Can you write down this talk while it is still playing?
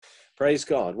Praise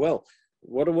God. Well,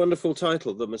 what a wonderful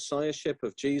title, The Messiahship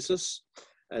of Jesus.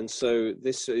 And so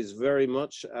this is very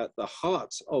much at the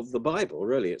heart of the Bible,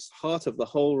 really. It's the heart of the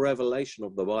whole revelation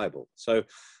of the Bible. So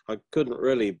I couldn't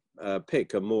really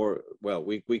pick a more, well,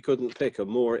 we couldn't pick a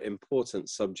more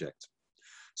important subject.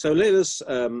 So let us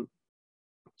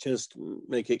just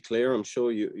make it clear. I'm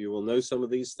sure you will know some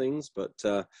of these things, but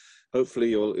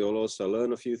hopefully you'll also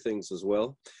learn a few things as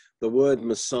well. The word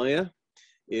Messiah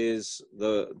is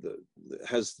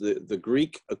the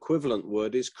Greek equivalent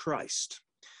word is Christ.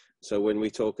 So when we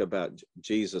talk about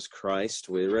Jesus Christ,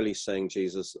 we're really saying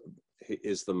Jesus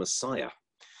is the Messiah.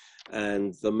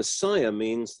 And the Messiah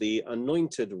means the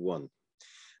anointed one.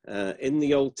 In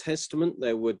the Old Testament,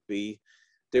 there would be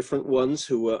different ones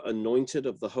who were anointed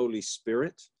of the Holy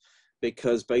Spirit,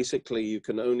 because basically you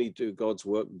can only do God's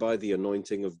work by the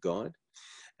anointing of God.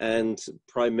 And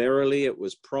primarily it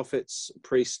was prophets,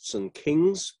 priests, and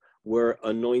kings were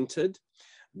anointed.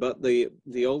 But the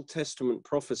Old Testament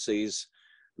prophecies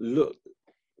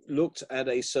looked at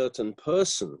a certain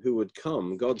person who would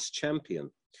come, God's champion,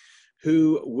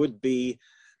 who would be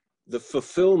the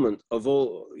fulfillment of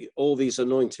all these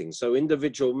anointings. So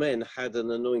individual men had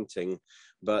an anointing,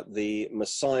 but the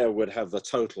Messiah would have the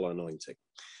total anointing.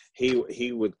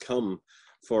 He would come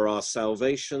for our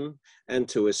salvation and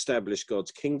to establish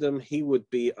God's kingdom. He would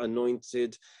be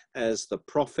anointed as the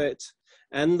prophet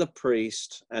and the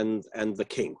priest and the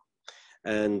king,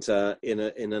 and in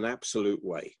an absolute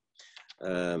way,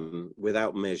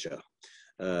 without measure.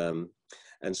 And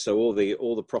so all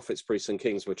the prophets, priests, and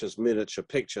kings were just miniature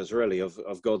pictures, really,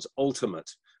 of God's ultimate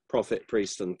prophet,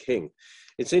 priest, and king.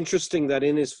 It's interesting that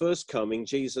in his first coming,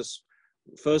 Jesus,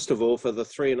 first of all, for the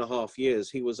 3.5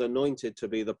 years, he was anointed to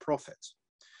be the prophet.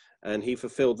 And he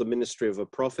fulfilled the ministry of a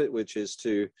prophet, which is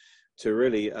to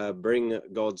really bring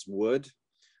God's word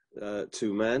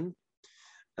to man.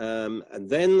 And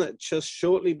then just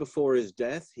shortly before his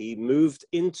death, he moved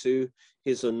into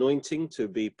his anointing to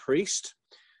be priest,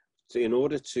 in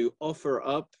order to offer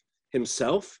up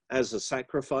himself as a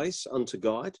sacrifice unto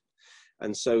God.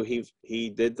 And so he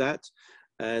did that.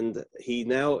 And he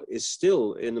now is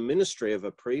still in the ministry of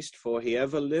a priest, for he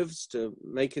ever lives to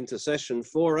make intercession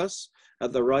for us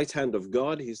at the right hand of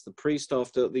God. He's the priest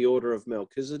after the order of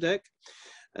Melchizedek.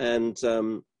 And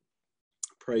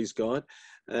praise God.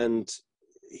 And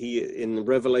he, in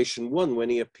Revelation 1, when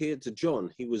he appeared to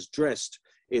John, he was dressed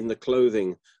in the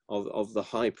clothing of the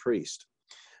high priest.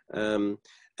 And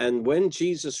when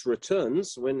Jesus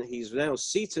returns, when he's now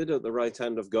seated at the right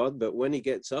hand of God, but when he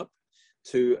gets up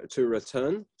to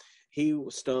return, he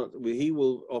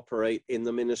will operate in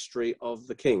the ministry of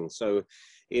the king. So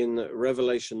in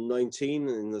Revelation 19,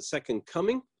 in the second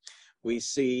coming, we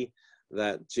see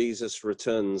that Jesus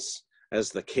returns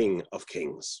as the King of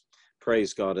Kings.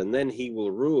 Praise God. And then he will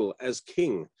rule as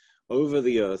king over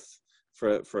the earth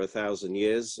for 1,000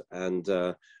 years and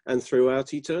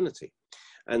throughout eternity.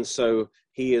 And so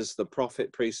he is the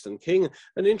prophet, priest, and king.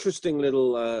 An interesting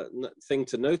little thing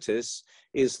to notice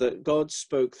is that God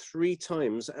spoke 3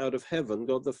 times out of heaven.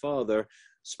 God the Father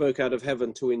spoke out of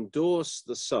heaven to endorse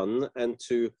the Son and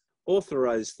to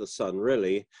authorize the Son,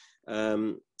 really,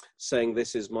 saying,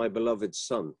 "This is my beloved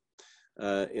Son,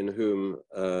 in whom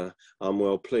I'm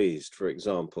well pleased," for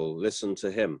example. Listen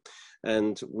to him.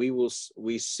 And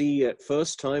we see at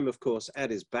first time, of course, at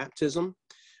his baptism,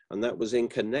 and that was in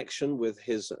connection with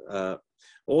his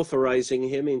authorizing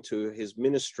him into his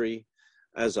ministry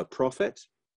as a prophet.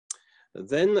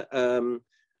 Then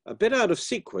a bit out of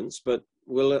sequence, but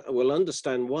we'll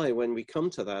understand why when we come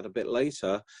to that a bit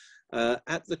later.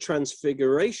 At the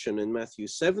transfiguration in Matthew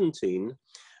 17,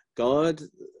 God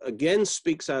again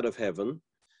speaks out of heaven,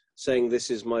 saying, "This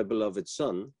is my beloved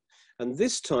Son." And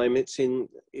this time it's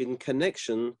in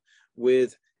connection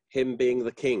with him being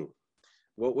the king.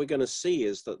 What we're going to see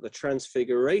is that the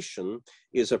transfiguration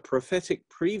is a prophetic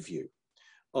preview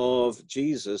of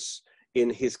Jesus in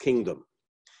his kingdom.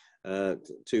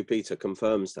 2 Peter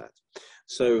confirms that.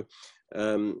 So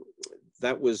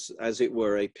that was, as it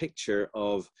were, a picture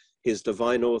of his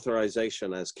divine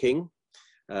authorization as king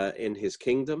in his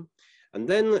kingdom. And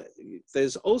then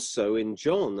there's also in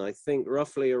John, I think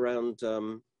roughly around,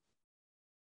 I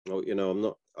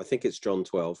think it's John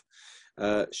 12,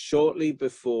 shortly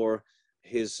before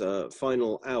his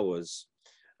final hours,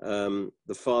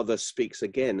 the Father speaks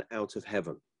again out of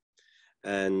heaven.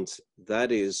 And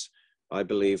that is, I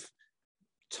believe,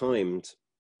 timed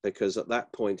because at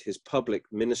that point his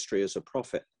public ministry as a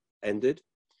prophet ended.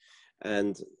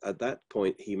 And at that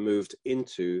point he moved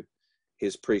into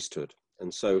his priesthood.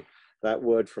 And so that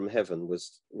word from heaven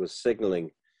was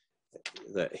signaling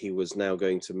that he was now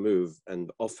going to move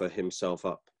and offer himself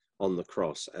up on the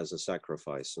cross as a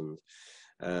sacrifice. And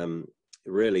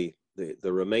really,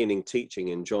 the remaining teaching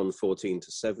in John 14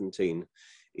 to 17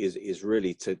 is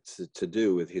really to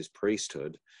do with his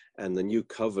priesthood and the new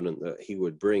covenant that he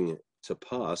would bring to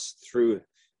pass through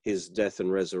his death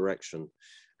and resurrection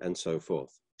and so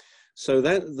forth. So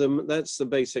that's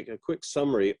a quick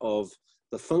summary of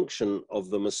the function of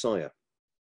the Messiah.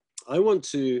 I want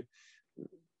to,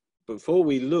 before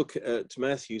we look at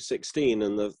Matthew 16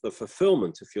 and the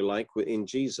fulfillment, if you like, in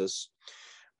Jesus,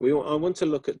 I want to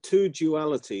look at two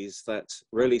dualities that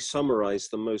really summarize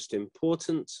the most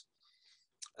important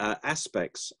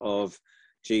aspects of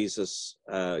Jesus,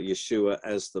 Yeshua,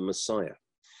 as the Messiah.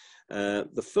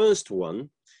 The first one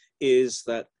is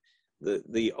that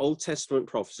the Old Testament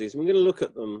prophecies, and we're going to look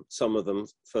at them, some of them,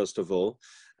 first of all,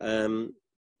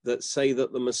 that say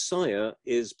that the Messiah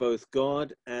is both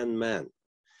God and man.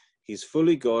 He's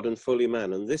fully God and fully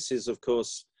man. And this is, of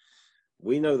course,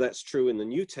 we know that's true in the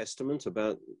New Testament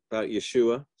about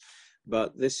Yeshua,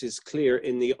 but this is clear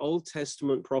in the Old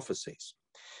Testament prophecies,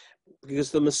 because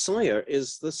the Messiah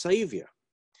is the Savior,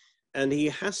 and he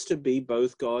has to be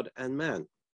both God and man.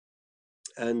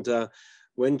 And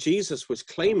when Jesus was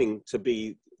claiming to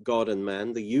be God and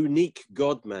man, the unique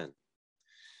God-man,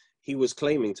 he was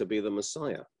claiming to be the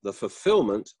Messiah, the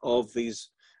fulfillment of these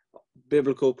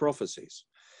biblical prophecies.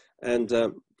 And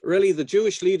really, the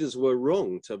Jewish leaders were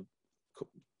wrong to,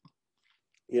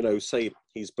 say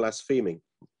he's blaspheming.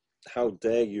 How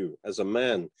dare you, as a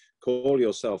man, call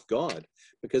yourself God?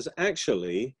 Because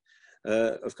actually,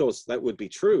 of course, that would be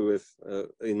true if,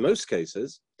 in most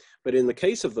cases, but in the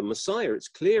case of the Messiah, it's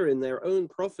clear in their own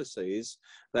prophecies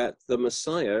that the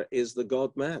Messiah is the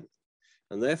God-man.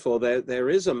 And therefore, there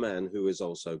is a man who is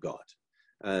also God.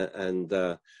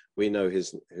 And we know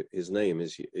his name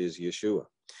is Yeshua.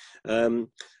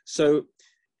 So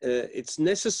it's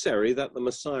necessary that the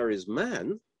Messiah is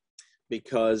man,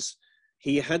 because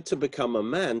he had to become a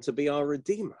man to be our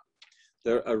Redeemer.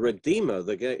 A Redeemer,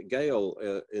 the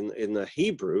Gael in the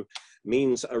Hebrew,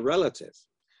 means a relative.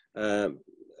 A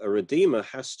Redeemer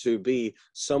has to be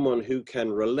someone who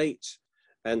can relate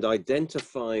and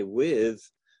identify with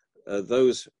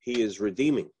those he is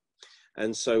redeeming.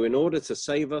 And so in order to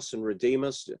save us and redeem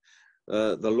us,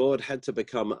 the Lord had to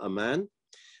become a man,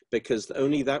 because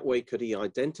only that way could he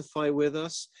identify with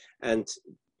us and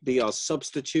be our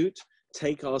substitute,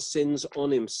 take our sins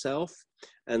on himself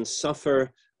and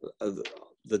suffer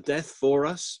the death for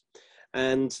us,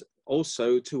 and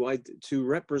also to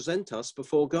represent us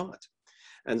before God.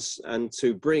 And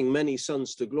to bring many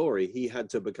sons to glory, he had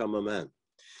to become a man.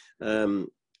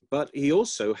 But he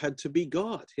also had to be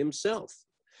God himself,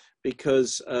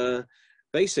 because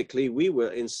basically we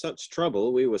were in such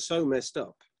trouble, we were so messed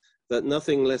up, that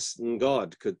nothing less than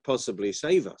God could possibly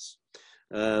save us.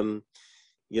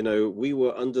 We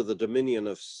were under the dominion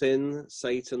of sin,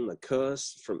 Satan, the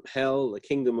curse from hell, the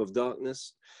kingdom of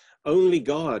darkness. Only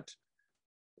God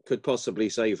could possibly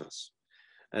save us.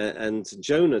 And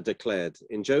Jonah declared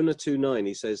in Jonah 2:9,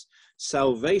 he says,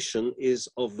 salvation is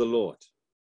of the Lord,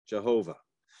 Jehovah.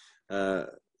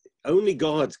 Only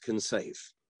God can save.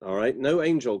 All right. No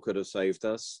angel could have saved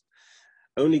us.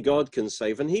 Only God can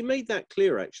save. And he made that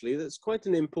clear, actually. That's quite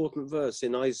an important verse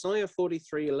in Isaiah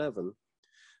 43:11.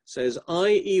 Says,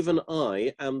 even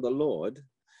I am the Lord,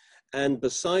 and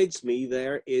besides me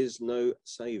there is no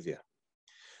savior.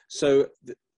 So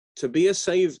to be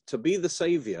the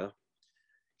savior,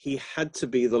 he had to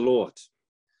be the Lord.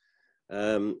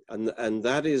 And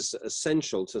that is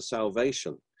essential to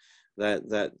salvation,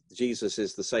 that Jesus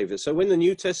is the savior. So when the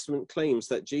New Testament claims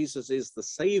that Jesus is the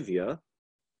savior,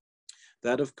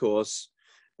 that of course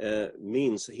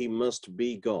means he must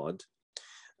be God.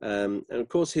 And of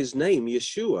course, his name,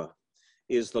 Yeshua,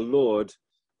 is the Lord,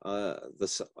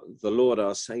 the Lord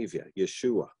our Savior,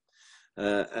 Yeshua.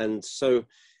 And so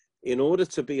in order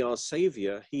to be our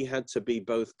Savior, he had to be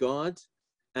both God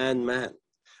and man.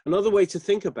 Another way to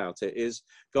think about it is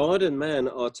God and man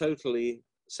are totally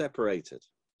separated.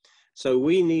 So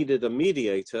we needed a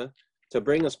mediator to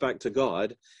bring us back to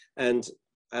God, and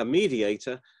a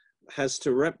mediator has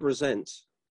to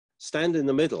stand in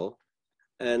the middle,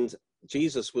 and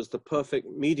Jesus was the perfect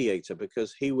mediator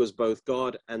because he was both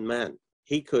God and man.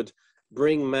 He could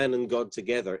bring man and God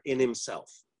together in himself.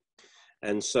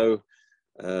 And so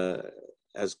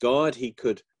as God, he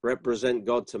could represent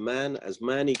God to man. As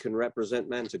man, he can represent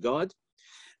man to God.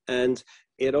 And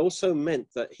it also meant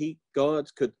that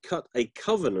God could cut a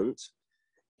covenant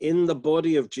in the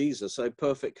body of Jesus, a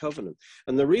perfect covenant.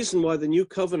 And the reason why the new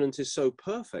covenant is so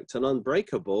perfect and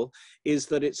unbreakable is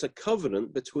that it's a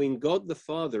covenant between God the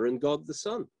Father and God the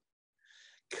Son,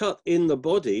 cut in the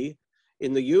body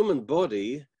in the human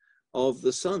body of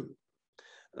the Son.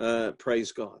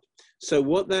 Praise God. So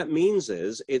what that means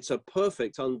is it's a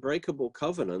perfect, unbreakable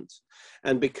covenant.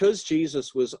 And because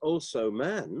Jesus was also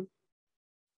man,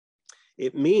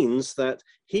 it means that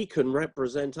he can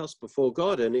represent us before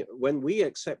God. And when we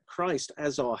accept Christ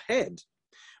as our head,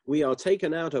 we are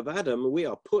taken out of Adam, we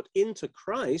are put into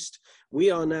Christ, we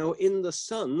are now in the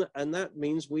Son, and that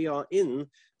means we are in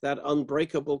that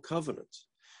unbreakable covenant.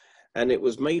 And it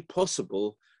was made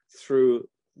possible through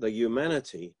the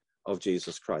humanity of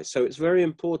Jesus Christ. So it's very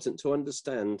important to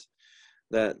understand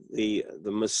that the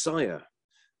Messiah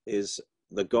is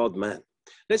the God-man.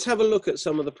 Let's have a look at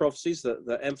some of the prophecies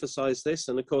that emphasize this.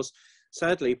 And of course,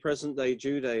 sadly, present-day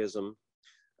Judaism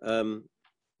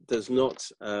does not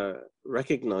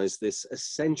recognize this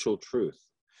essential truth.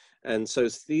 And so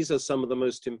these are some of the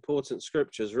most important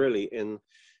scriptures, really,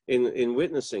 in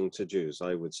witnessing to Jews,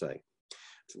 I would say.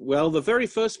 Well, the very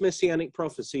first messianic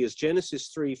prophecy is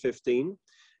Genesis 3:15.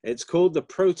 It's called the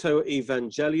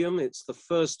Proto-Evangelium. It's the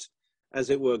first, as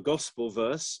it were, gospel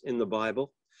verse in the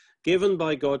Bible, given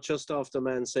by God just after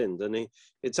man sinned. And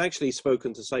it's actually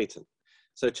spoken to Satan.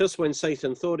 So just when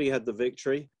Satan thought he had the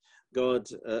victory, God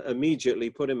immediately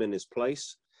put him in his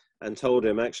place and told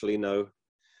him, actually, no,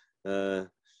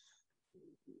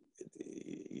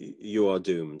 you are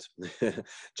doomed.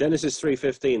 Genesis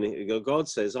 3:15, God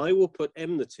says, I will put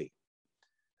enmity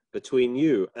between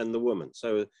you and the woman.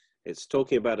 So it's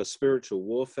talking about a spiritual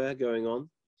warfare going on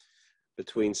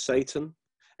between Satan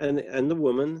and the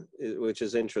woman, which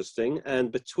is interesting,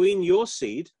 and between your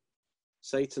seed,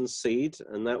 Satan's seed,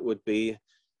 and that would be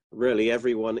really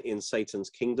everyone in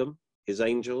Satan's kingdom, his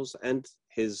angels and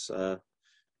his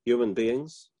human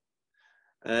beings.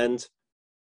 And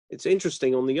it's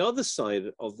interesting, on the other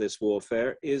side of this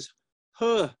warfare is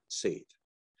her seed,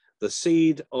 the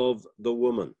seed of the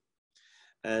woman.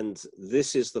 And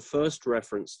this is the first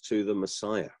reference to the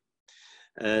Messiah.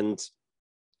 And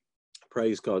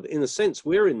praise God. In a sense,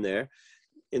 we're in there,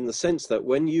 in the sense that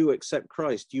when you accept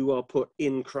Christ, you are put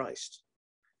in Christ.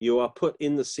 You are put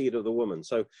in the seed of the woman.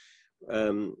 So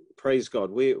praise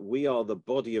God, we are the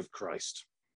body of Christ.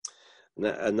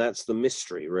 And that's the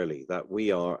mystery, really, that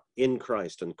we are in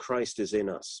Christ and Christ is in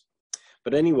us.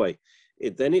 But anyway,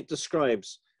 it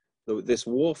describes this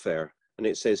warfare, and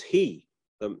it says, he,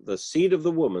 the seed of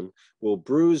the woman, will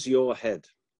bruise your head,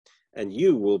 and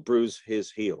you will bruise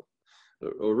his heel.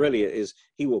 Or really it is,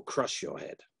 he will crush your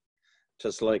head,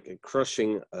 just like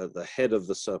crushing the head of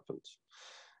the serpent.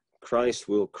 Christ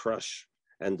will crush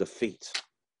and defeat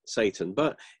Satan.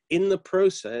 But in the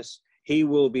process, he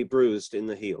will be bruised in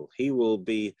the heel. He will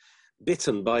be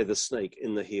bitten by the snake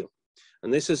in the heel.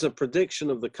 And this is a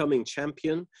prediction of the coming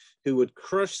champion who would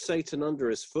crush Satan under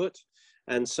his foot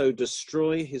and so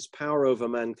destroy his power over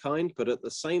mankind. But at the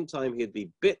same time, he'd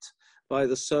be bit by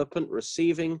the serpent,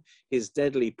 receiving his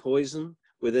deadly poison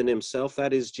within himself.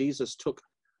 That is, Jesus took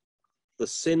the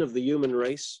sin of the human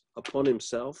race upon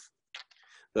himself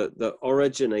that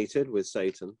originated with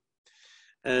Satan.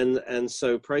 And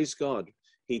so, praise God,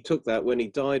 he took that when he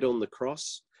died on the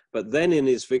cross. But then in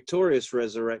his victorious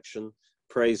resurrection,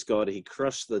 praise God, he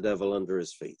crushed the devil under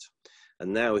his feet.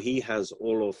 And now he has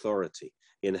all authority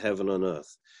in heaven and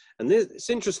earth. And it's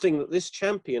interesting that this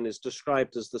champion is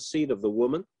described as the seed of the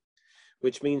woman,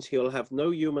 which means he'll have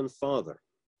no human father.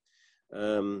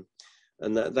 And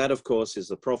that, of course, is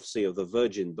the prophecy of the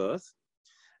virgin birth.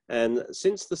 And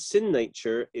since the sin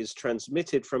nature is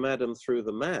transmitted from Adam through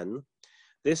the man,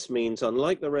 this means,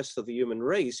 unlike the rest of the human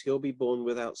race, he'll be born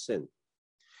without sin.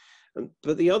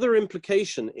 But the other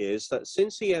implication is that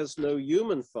since he has no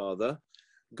human father,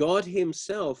 God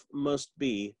himself must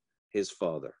be his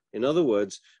father. In other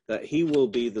words, that he will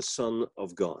be the Son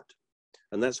of God.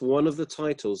 And that's one of the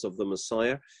titles of the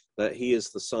Messiah, that he is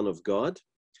the Son of God.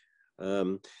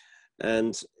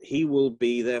 And he will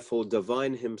be, therefore,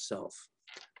 divine himself.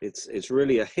 It's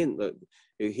really a hint that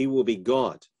he will be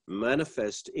God,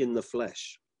 manifest in the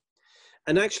flesh.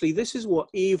 And actually, this is what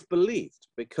Eve believed,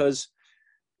 because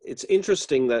it's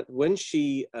interesting that when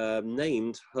she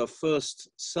named her first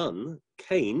son,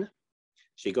 Cain,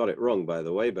 she got it wrong, by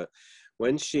the way, but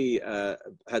when she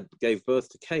gave birth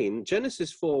to Cain,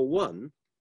 Genesis 4:1,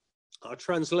 our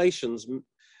translations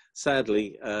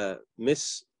sadly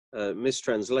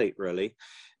mistranslate, really.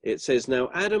 It says, now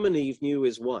Adam and Eve knew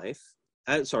his wife,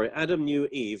 Adam knew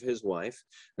Eve, his wife,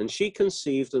 and she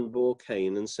conceived and bore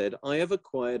Cain and said, I have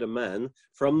acquired a man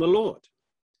from the Lord.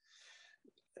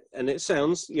 And it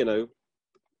sounds,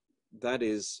 that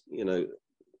is,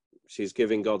 she's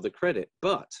giving God the credit.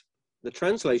 But the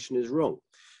translation is wrong,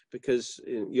 because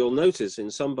you'll notice in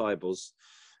some Bibles,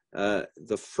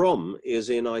 The from is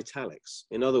in italics.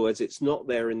 In other words, it's not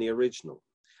there in the original.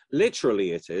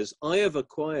 Literally it is, I have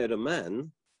acquired a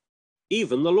man,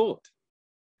 even the Lord.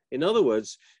 In other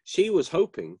words, she was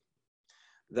hoping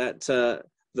that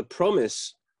the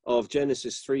promise of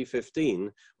Genesis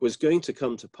 3:15 was going to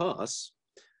come to pass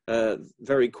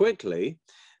very quickly,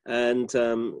 and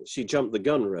she jumped the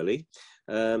gun, really,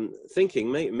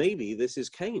 thinking maybe this is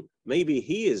Cain. Maybe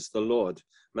he is the Lord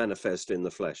manifest in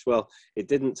the flesh. Well, it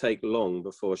didn't take long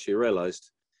before she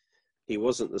realized he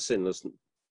wasn't the sinless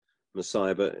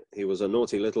Messiah, but he was a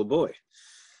naughty little boy.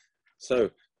 So,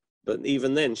 but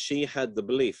even then, she had the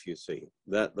belief, you see,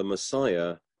 that the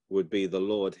Messiah would be the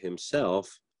Lord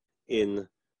himself in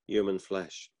human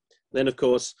flesh. Then, of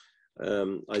course,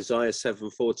 Isaiah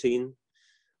 7:14,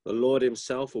 the Lord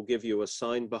himself will give you a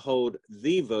sign. Behold,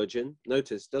 the virgin,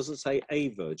 notice, it doesn't say a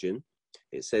virgin,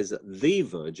 it says the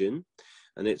virgin,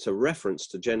 and it's a reference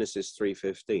to Genesis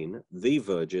 3:15, the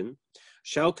virgin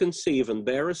shall conceive and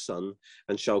bear a son,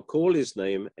 and shall call his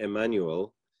name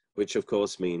Emmanuel, which of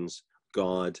course means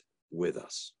God with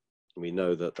us. We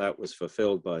know that that was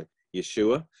fulfilled by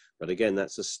Yeshua, but again,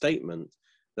 that's a statement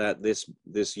that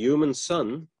this human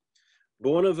son,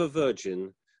 born of a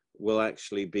virgin, will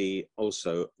actually be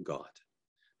also God.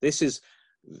 This is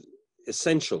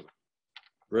essential,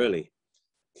 really,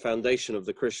 foundation of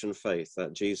the Christian faith,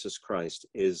 that Jesus Christ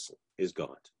is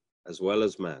God, as well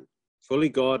as man. Fully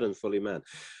God and fully man.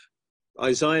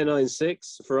 Isaiah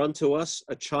 9:6, for unto us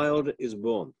a child is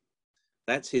born.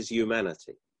 That's his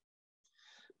humanity.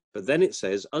 But then it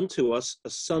says, unto us a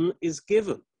son is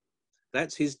given.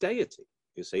 That's his deity,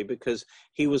 you see, because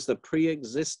he was the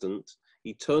pre-existent,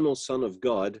 eternal Son of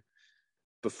God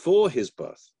before his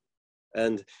birth.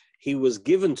 And he was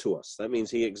given to us. That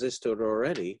means he existed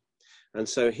already. And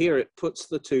so here it puts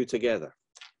the two together.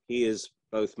 He is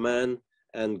both man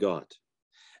and God.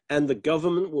 And the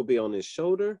government will be on his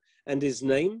shoulder, and his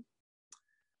name,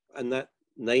 and that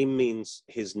name means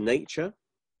his nature,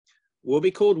 will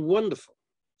be called Wonderful.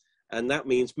 And that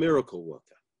means miracle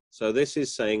worker. So this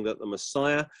is saying that the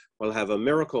Messiah will have a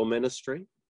miracle ministry.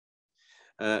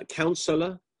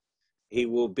 Counselor, he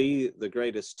will be the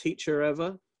greatest teacher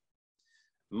ever.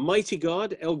 Mighty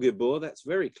God, El Gibor, that's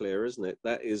very clear, isn't it?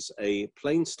 That is a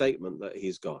plain statement that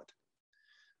he's God.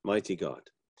 Mighty God.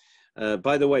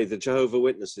 By the way, the Jehovah's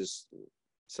Witnesses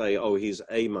say, oh, he's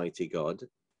a mighty God.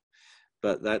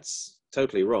 But that's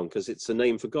totally wrong, because it's a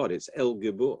name for God. It's El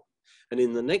Gibor. And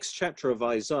in the next chapter of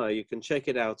Isaiah, you can check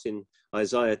it out in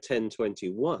Isaiah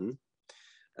 10:21,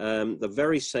 the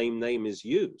very same name is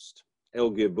used,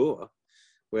 El Gibor,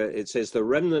 where it says the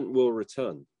remnant will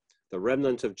return, the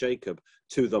remnant of Jacob,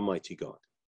 to the mighty God.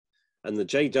 And the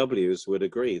JWs would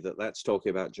agree that that's talking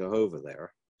about Jehovah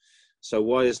there. So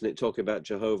why isn't it talking about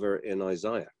Jehovah in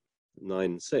Isaiah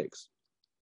 9:6?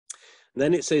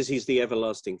 Then it says he's the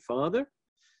everlasting Father,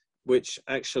 which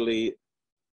actually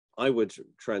I would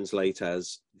translate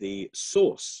as the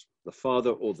source, the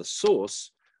Father or the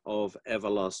source of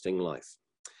everlasting life,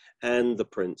 and the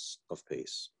Prince of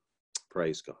Peace.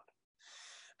 Praise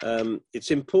God.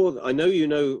 It's important, I know you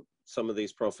know some of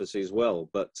these prophecies well,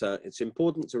 but it's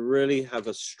important to really have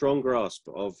a strong grasp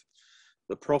of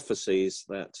the prophecies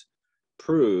that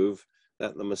prove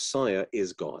that the Messiah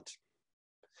is God.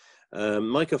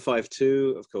 Micah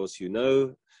 5:2, of course, you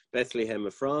know, Bethlehem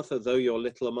Ephrathah, though you're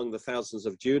little among the thousands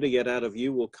of Judah, yet out of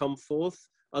you will come forth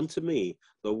unto me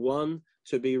the one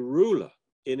to be ruler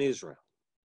in Israel,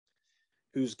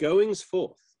 whose goings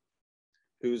forth,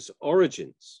 whose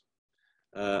origins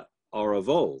are of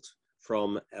old,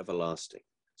 from everlasting.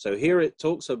 So here it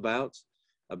talks about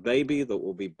a baby that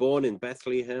will be born in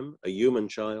Bethlehem, a human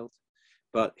child,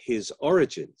 but his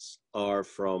origins are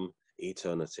from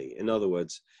eternity. In other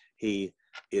words, he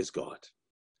is God.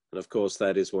 And of course,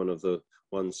 that is one of the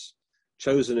ones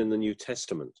chosen in the New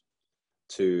Testament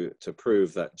to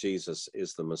prove that Jesus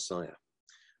is the Messiah.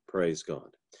 Praise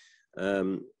God.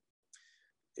 A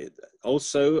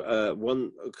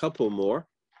couple more.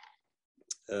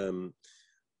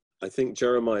 I think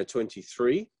Jeremiah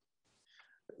 23,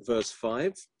 verse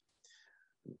 5.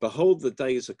 Behold, the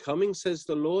days are coming, says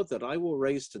the Lord, that I will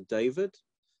raise to David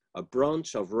a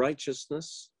branch of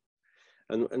righteousness.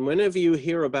 And whenever you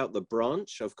hear about the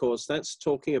branch, of course, that's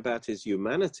talking about his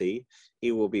humanity.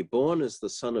 He will be born as the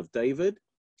son of David.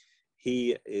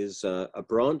 He is a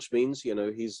branch means, you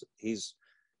know, he's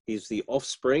the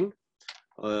offspring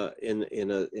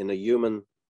in a human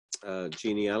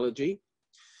genealogy.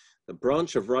 The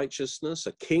branch of righteousness,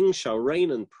 a king shall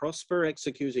reign and prosper,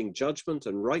 executing judgment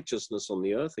and righteousness on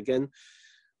the earth. Again,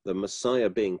 the Messiah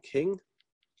being king.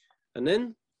 And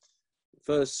then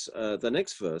the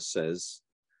next verse says,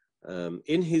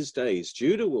 In his days,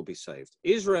 Judah will be saved.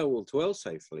 Israel will dwell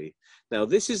safely. Now,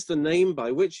 this is the name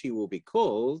by which he will be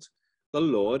called, the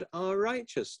Lord our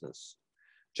righteousness.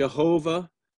 Jehovah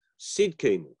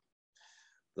Sidkenu.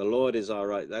 The Lord is our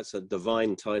right. That's a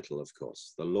divine title, of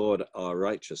course. The Lord our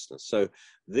righteousness. So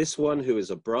this one who is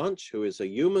a branch, who is a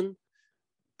human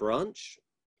branch,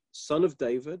 son of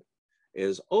David,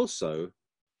 is also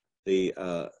the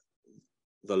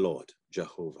Lord,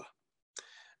 Jehovah.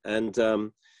 And,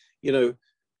 you know,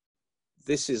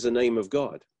 this is the name of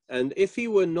God. And if he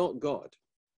were not God,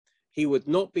 he would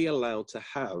not be allowed to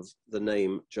have the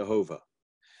name Jehovah.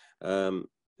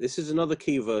 This is another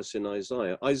key verse in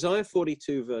Isaiah. Isaiah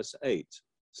 42 verse 8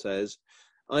 says,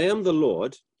 I am the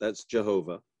Lord, that's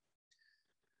Jehovah,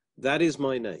 that is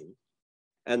my name,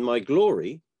 and my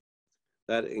glory,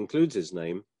 that includes his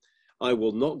name, I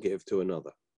will not give to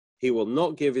another. He will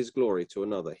not give his glory to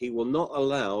another. He will not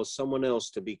allow someone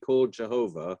else to be called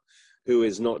Jehovah who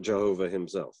is not Jehovah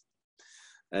himself.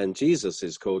 And Jesus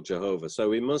is called Jehovah,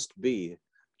 so he must be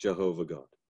Jehovah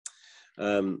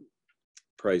God.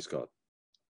 Praise God.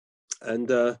 And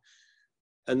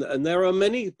there are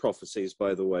many prophecies,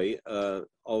 by the way,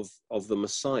 of the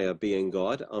Messiah being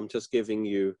God. I'm just giving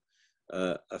you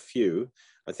a few.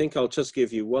 I think I'll just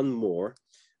give you one more,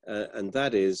 and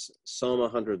that is Psalm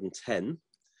 110.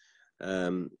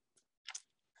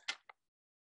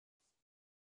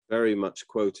 Very much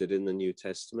quoted in the New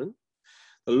Testament.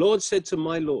 The Lord said to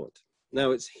my Lord.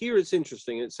 Now it's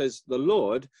interesting. It says the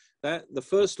Lord, that the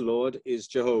first Lord is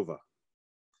Jehovah.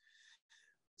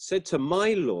 Said to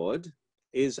my Lord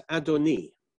is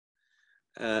Adoni.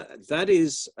 That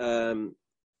is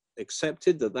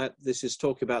accepted that this is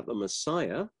talking about the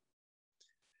Messiah,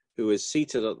 who is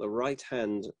seated at the right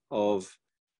hand of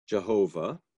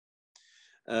Jehovah.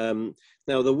 Now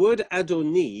the word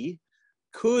Adoni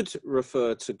could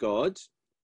refer to God,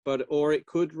 or it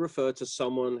could refer to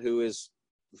someone who is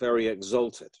very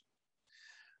exalted.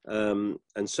 And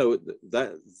so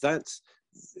that's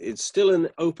it's still an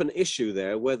open issue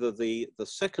there, whether the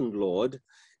second Lord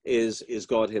is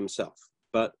God himself.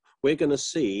 But we're going to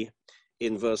see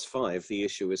in verse 5, the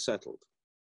issue is settled.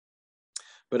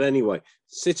 But anyway,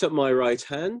 sit at my right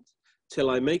hand till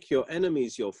I make your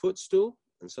enemies your footstool.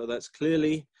 And so that's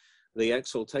clearly the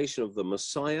exaltation of the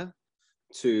Messiah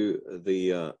to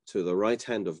the right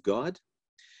hand of God.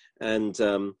 And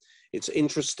it's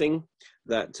interesting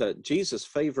that Jesus'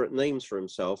 favorite names for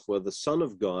himself were the Son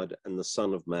of God and the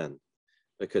Son of Man,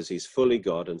 because he's fully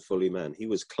God and fully man. He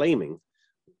was claiming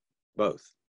both.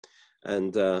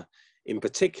 And in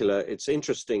particular, it's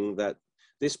interesting that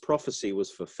this prophecy was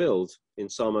fulfilled in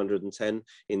Psalm 110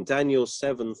 in Daniel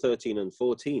 7, 13 and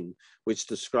 14, which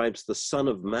describes the Son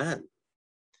of Man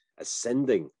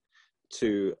ascending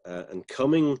to and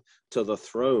coming to the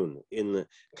throne in the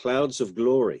clouds of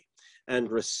glory and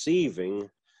receiving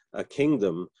a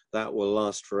kingdom that will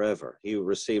last forever. He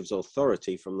receives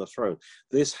authority from the throne.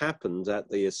 This happened at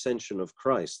the ascension of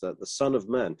Christ, that the Son of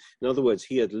Man, in other words,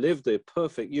 he had lived a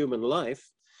perfect human life,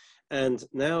 and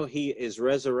now he is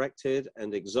resurrected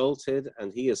and exalted,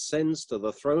 and he ascends to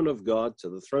the throne of God, to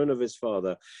the throne of his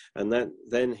Father, and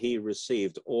then he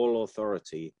received all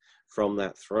authority from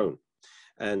that throne.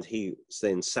 And he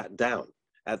then sat down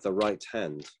at the right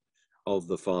hand of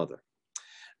the Father.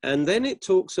 And then it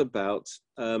talks about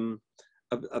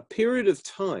a period of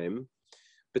time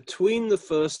between the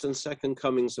first and second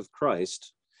comings of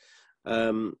Christ,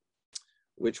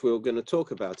 which we're going to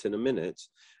talk about in a minute,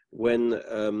 when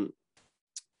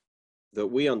that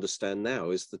we understand now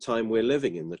is the time we're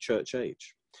living in, the church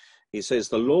age. He says,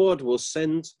 the Lord will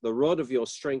send the rod of your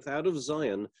strength out of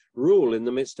Zion, rule in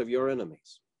the midst of your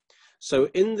enemies. So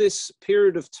in this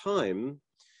period of time,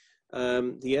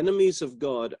 the enemies of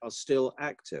God are still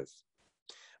active,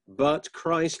 but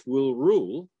Christ will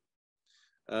rule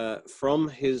from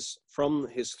his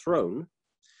throne.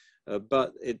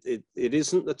 But it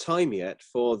isn't the time yet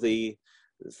for the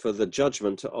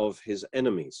judgment of his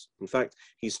enemies. In fact,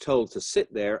 he's told to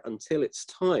sit there until it's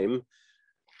time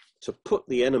to put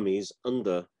the enemies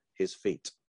under his feet.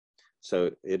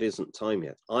 So it isn't time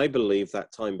yet. I believe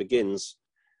that time begins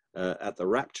at the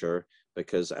rapture,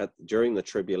 because during the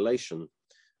tribulation,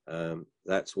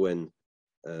 that's when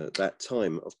that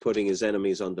time of putting his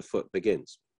enemies underfoot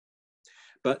begins.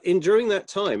 But during that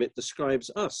time, it describes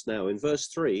us now in verse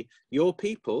 3, your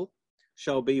people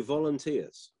shall be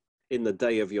volunteers in the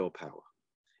day of your power.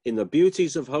 In the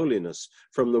beauties of holiness,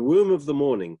 from the womb of the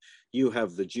morning, you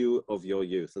have the dew of your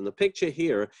youth. And the picture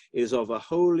here is of a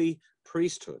holy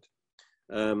priesthood.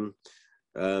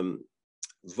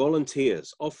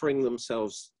 Volunteers offering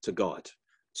themselves to God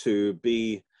to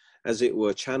be as it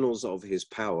were, channels of his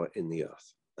power in the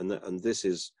earth. And this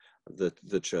is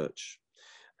the church.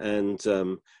 And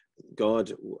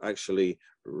God actually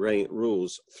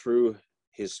rules through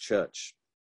his church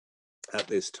at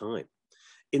this time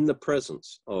in the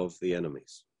presence of the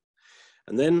enemies.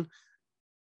 And then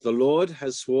the Lord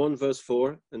has sworn, verse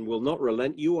 4, and will not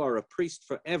relent. You are a priest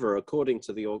forever according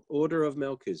to the order of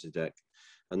Melchizedek.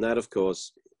 And that, of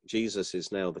course, Jesus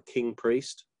is now the king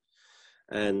priest.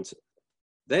 And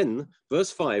then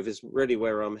verse 5 is really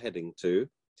where I'm heading to.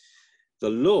 The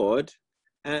Lord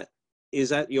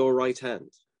is at your right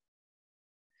hand.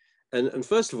 And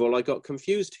first of all, I got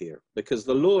confused here because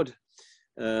the Lord,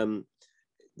 the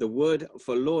word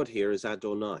for Lord here is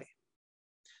Adonai.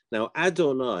 Now,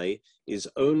 Adonai is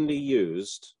only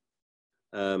used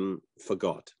for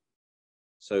God.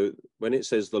 So when it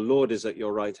says the Lord is at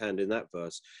your right hand in that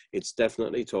verse, it's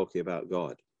definitely talking about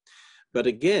God. But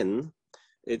again,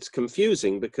 it's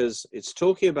confusing because it's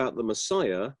talking about the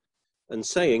Messiah and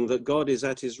saying that God is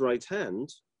at his right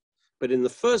hand. But in the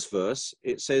first verse,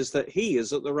 it says that he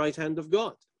is at the right hand of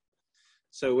God.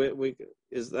 So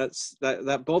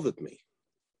that bothered me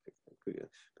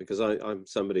because I'm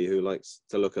somebody who likes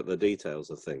to look at the details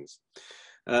of things.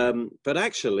 But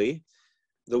actually,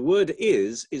 the word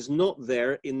is not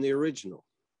there in the original.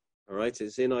 All right,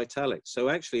 it's in italics. So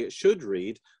actually, it should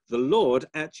read, the Lord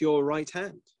at your right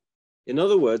hand. In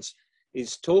other words,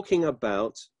 it's talking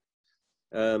about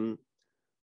the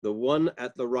one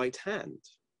at the right hand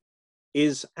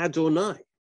is Adonai.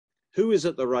 Who is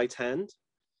at the right hand?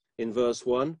 In verse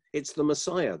 1, it's the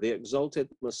Messiah, the exalted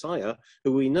Messiah,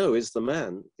 who we know is a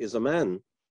man.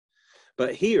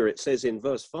 But here it says in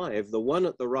verse 5, the one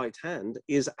at the right hand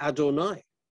is Adonai.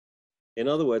 In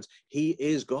other words, he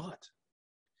is God.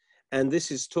 And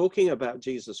this is talking about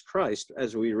Jesus Christ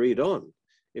as we read on.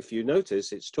 If you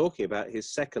notice, it's talking about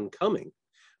his second coming,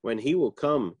 when he will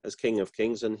come as King of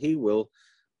Kings and he will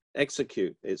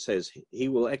execute, it says, he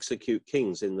will execute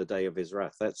kings in the day of his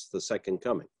wrath. That's the second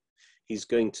coming. He's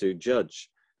going to judge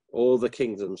all the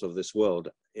kingdoms of this world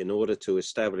in order to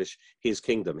establish his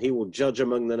kingdom. He will judge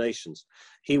among the nations.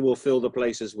 He will fill the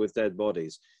places with dead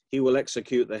bodies. He will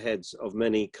execute the heads of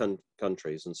many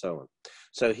countries and so on.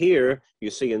 So here you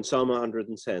see in Psalm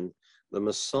 110, the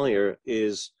Messiah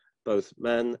is both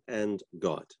man and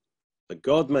God. The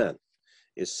God-man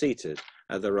is seated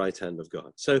at the right hand of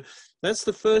God. So that's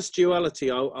the first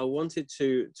duality I wanted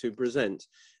to present,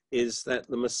 is that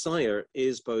the Messiah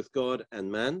is both God and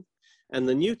man. And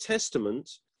the New Testament,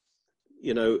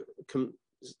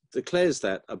 declares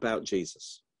that about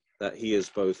Jesus, that he is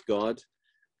both God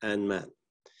and man.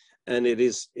 And it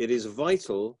is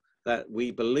vital that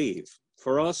we believe,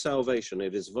 for our salvation,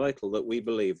 it is vital that we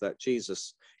believe that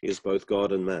Jesus is both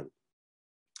God and man.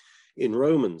 In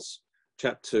Romans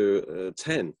chapter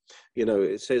 10,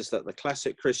 it says that the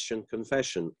classic Christian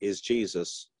confession is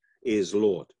Jesus is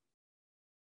Lord.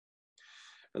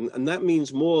 And that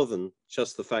means more than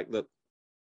just the fact that,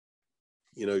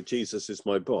 Jesus is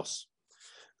my boss.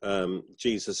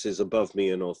 Jesus is above me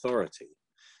in authority.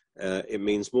 It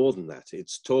means more than that.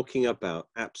 It's talking about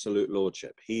absolute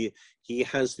lordship. He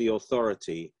has the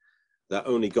authority that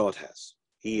only God has.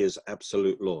 He is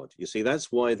absolute Lord. You see,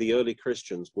 that's why the early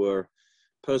Christians were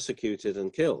persecuted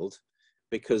and killed,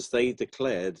 because they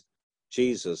declared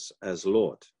Jesus as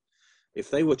Lord. If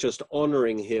they were just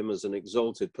honoring him as an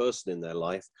exalted person in their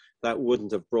life, that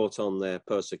wouldn't have brought on their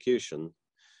persecution.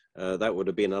 That would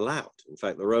have been allowed. In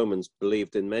fact, the Romans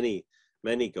believed in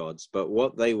many gods, but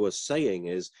what they were saying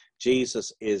is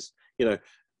Jesus is,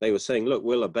 they were saying, look,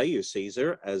 we'll obey you,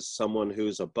 Caesar, as someone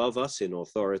who's above us in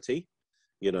authority,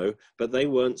 but they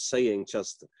weren't saying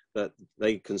just that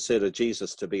they consider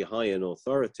Jesus to be high in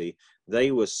authority.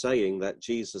 They were saying that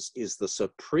Jesus is the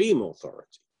supreme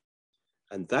authority.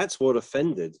 And that's what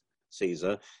offended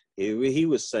Caesar. He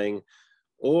was saying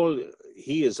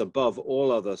he is above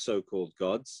all other so-called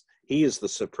gods. He is the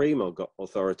supreme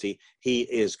authority. He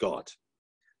is God.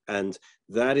 And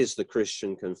that is the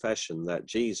Christian confession, that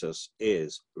Jesus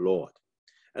is Lord.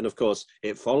 And of course,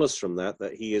 it follows from that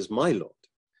he is my Lord,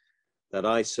 that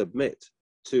I submit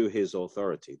to his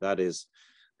authority. That is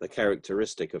the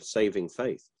characteristic of saving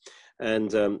faith.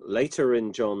 And later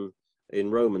in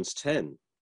Romans 10,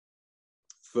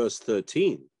 verse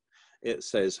 13, it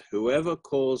says, whoever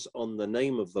calls on the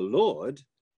name of the Lord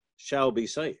shall be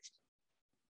saved.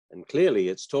 And clearly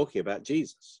it's talking about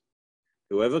Jesus.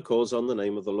 Whoever calls on the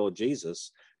name of the Lord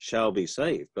Jesus shall be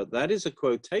saved. But that is a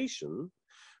quotation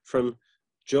from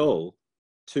Joel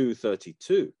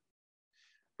 2:32,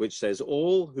 which says,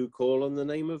 all who call on the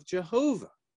name of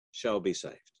Jehovah shall be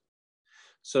saved.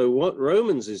 So what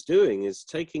Romans is doing is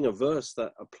taking a verse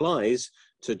that applies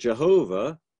to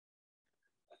Jehovah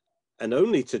and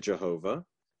only to Jehovah.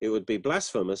 It would be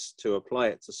blasphemous to apply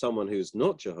it to someone who's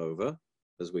not Jehovah,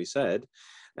 as we said.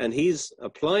 And he's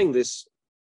applying this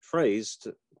phrase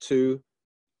to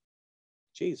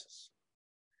Jesus.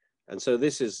 And so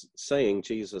this is saying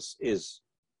Jesus is,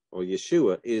 or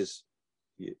Yeshua is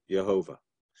Jehovah.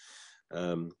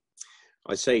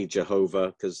 I say Jehovah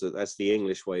because that's the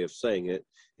English way of saying it.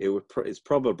 It's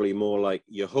probably more like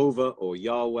Jehovah or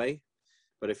Yahweh.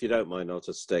 But if you don't mind, I'll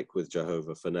just stick with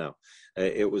Jehovah for now.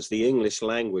 It was the English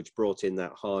language brought in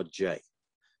that hard J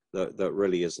that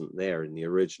really isn't there in the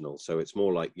original. So it's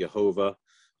more like Jehovah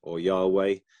or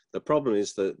Yahweh. The problem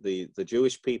is that the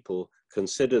Jewish people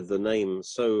considered the name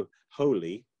so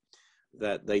holy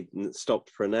that they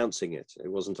stopped pronouncing it.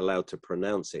 It wasn't allowed to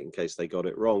pronounce it in case they got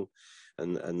it wrong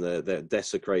and they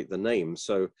desecrate the name.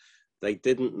 So they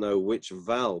didn't know which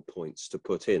vowel points to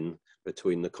put in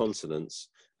between the consonants.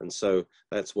 And so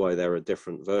that's why there are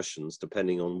different versions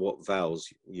depending on what vowels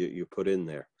you put in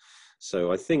there.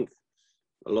 So I think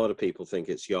a lot of people think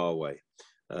it's Yahweh,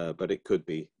 but it could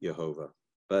be Jehovah.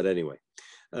 But anyway,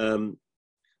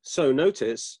 so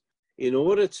notice, in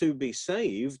order to be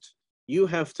saved, you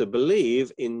have to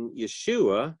believe in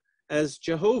Yeshua as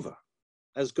Jehovah,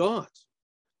 as God,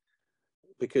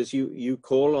 because you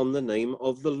call on the name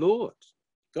of the Lord,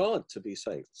 God, to be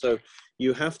saved. So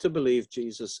you have to believe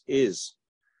Jesus is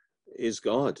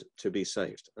God to be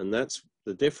saved. And that's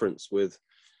the difference with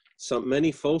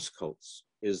many false cults,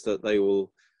 is that they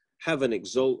will have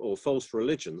or false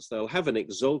religions, they'll have an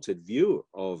exalted view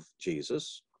of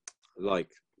Jesus,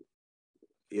 like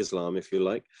Islam, if you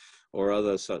like, or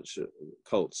other such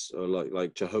cults, or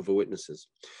like Jehovah's Witnesses.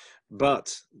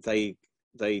 But they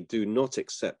do not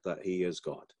accept that he is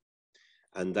God.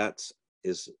 And that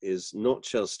is not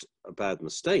just a bad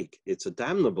mistake, it's a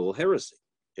damnable heresy.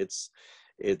 It's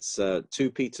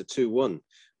 2 Peter 2:1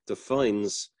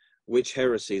 defines which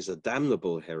heresies are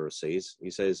damnable heresies. He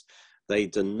says, they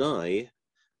deny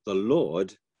the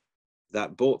Lord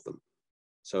that bought them.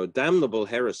 So a damnable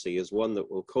heresy is one that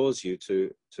will cause you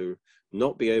to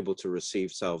not be able to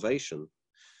receive salvation,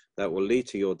 that will lead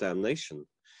to your damnation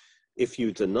if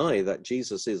you deny that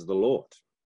Jesus is the Lord,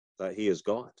 that he is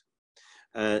God,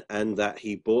 and that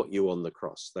he bought you on the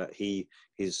cross, that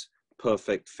his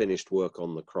perfect finished work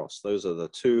on the cross. Those are the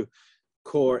two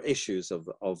core issues of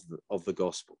the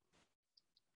gospel.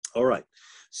 All right.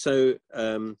 So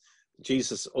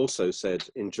Jesus also said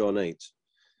in John 8,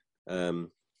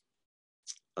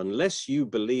 unless you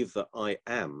believe that I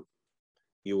am,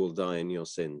 you will die in your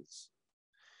sins.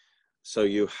 So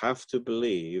you have to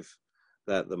believe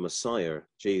that the Messiah,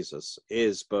 Jesus,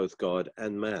 is both God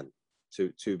and man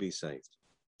to be saved.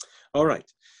 All right.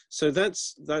 So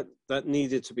that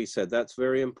needed to be said. That's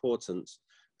very important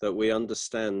that we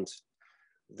understand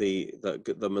the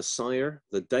Messiah,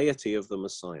 the deity of the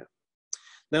Messiah.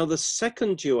 Now, the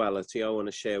second duality I want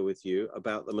to share with you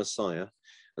about the Messiah,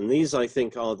 and these I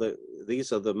think are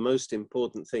the most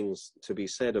important things to be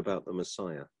said about the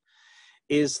Messiah,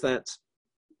 is that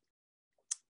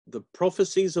the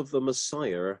prophecies of the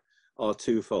Messiah are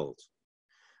twofold,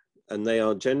 and they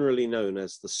are generally known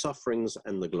as the sufferings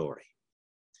and the glory.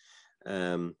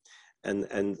 And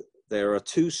there are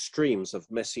two streams of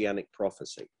messianic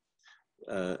prophecy,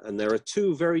 and there are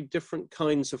two very different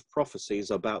kinds of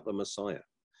prophecies about the Messiah.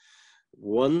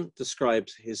 One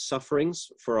describes his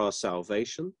sufferings for our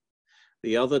salvation.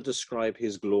 The other describe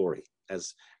his glory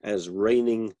as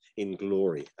reigning in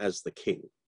glory as the king.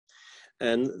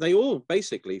 And they all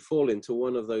basically fall into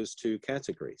one of those two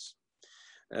categories.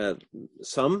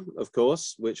 Some, of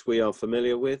course, which we are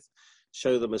familiar with,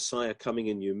 show the Messiah coming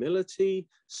in humility,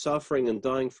 suffering and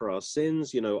dying for our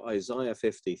sins, Isaiah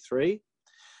 53.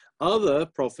 Other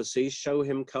prophecies show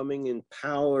him coming in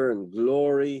power and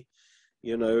glory,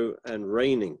 and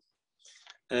reigning.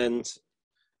 And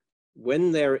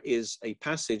when there is a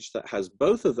passage that has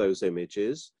both of those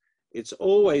images, it's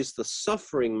always the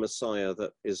suffering Messiah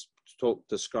that is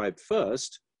described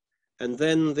first, and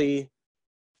then the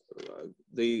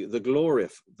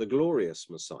glorious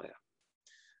Messiah.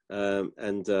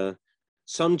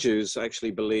 Some Jews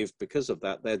actually believed because of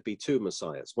that there'd be two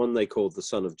Messiahs. One they called the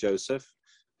son of Joseph,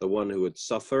 the one who would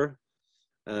suffer,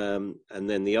 and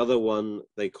then the other one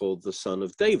they called the son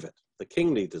of David, the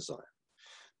kingly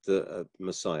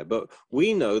Messiah. But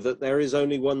we know that there is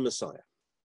only one Messiah,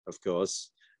 of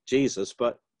course, Jesus,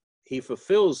 but he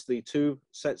fulfills the two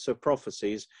sets of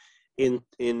prophecies in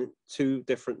two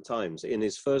different times, in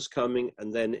his first coming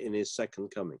and then in his second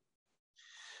coming.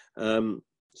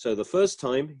 So the first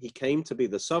time he came to be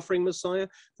the suffering Messiah,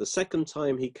 the second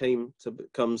time he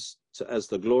comes as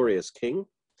the glorious King.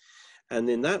 And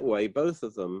in that way, both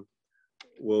of them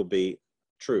will be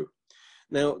true.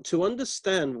 Now, to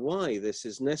understand why this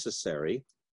is necessary,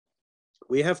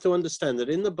 we have to understand that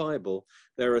in the Bible,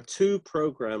 there are two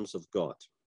programs of God,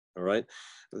 all right?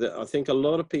 I think a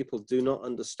lot of people do not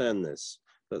understand this,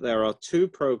 that there are two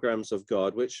programs of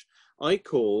God, which I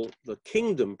call the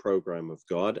kingdom program of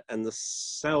God and the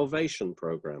salvation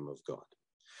program of God.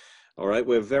 All right,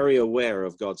 we're very aware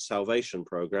of God's salvation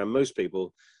program. Most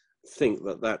people think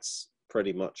that that's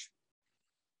pretty much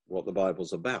what the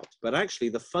Bible's about. But actually,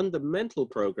 the fundamental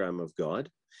program of God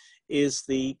is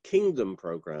the kingdom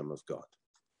program of God,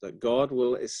 that God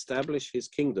will establish his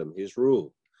kingdom, his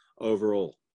rule over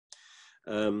all.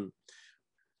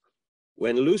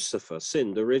 When Lucifer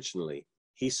sinned originally,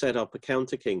 he set up a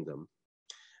counter kingdom,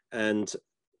 but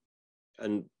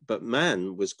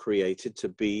man was created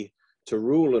to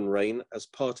rule and reign as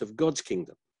part of God's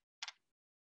kingdom.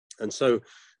 And so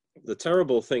the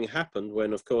terrible thing happened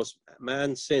when, of course,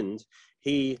 man sinned.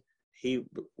 He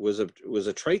was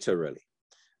a traitor, really,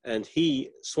 and he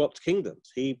swapped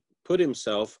kingdoms. He put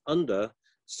himself under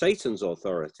Satan's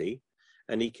authority,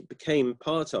 and he became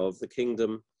part of the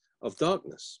kingdom of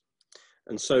darkness.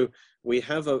 And so we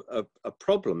have a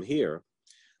problem here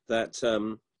that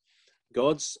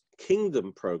God's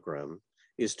kingdom program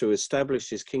is to establish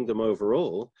his kingdom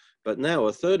overall, but now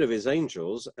a third of his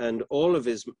angels and all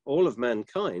of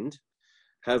mankind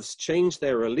have changed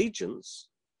their allegiance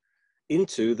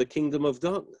into the kingdom of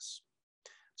darkness.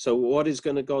 So what is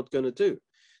God going to do?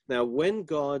 Now, when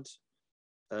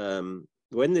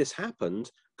this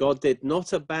happened, God did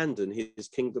not abandon his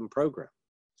kingdom program.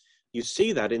 You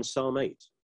see that in Psalm 8,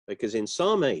 because in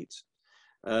Psalm 8,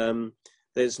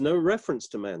 there's no reference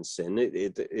to man's sin.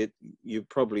 You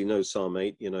probably know Psalm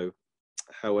 8, you know,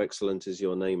 how excellent is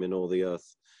your name in all the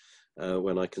earth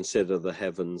when I consider the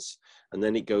heavens. And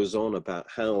then it goes on about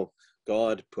how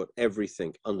God put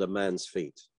everything under man's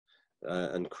feet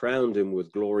and crowned him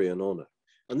with glory and honor.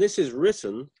 And this is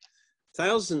written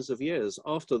thousands of years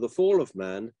after the fall of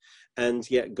man,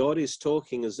 and yet God is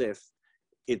talking as if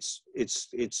it's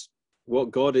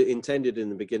what God intended in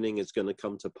the beginning is going to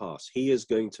come to pass. He is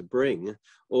going to bring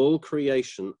all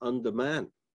creation under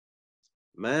man.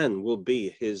 Man will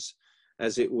be his,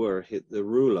 as it were, the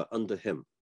ruler under him.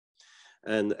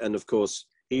 And of course,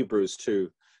 Hebrews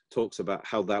 2 talks about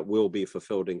how that will be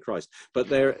fulfilled in Christ. But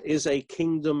there is a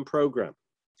kingdom program.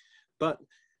 But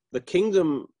the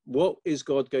kingdom, what is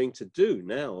God going to do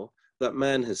now that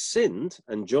man has sinned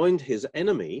and joined his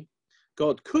enemy?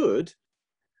 God could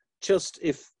just,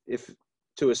 if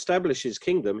to establish his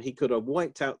kingdom, he could have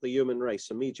wiped out the human race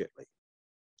immediately.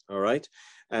 All right.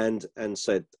 And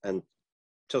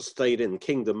just stayed in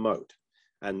kingdom mode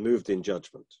and moved in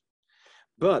judgment.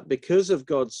 But because of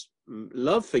God's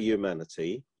love for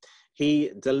humanity,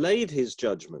 he delayed his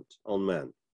judgment on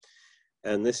man.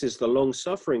 And this is the long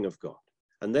suffering of God.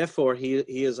 And therefore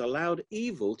he has allowed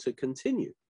evil to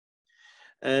continue.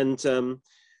 And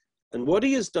what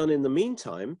he has done in the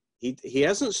meantime, he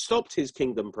hasn't stopped his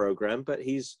kingdom program, but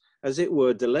he's, as it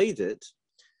were, delayed it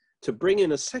to bring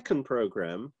in a second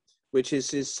program, which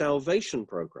is his salvation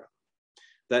program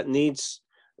that needs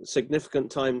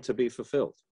significant time to be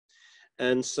fulfilled.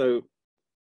 And so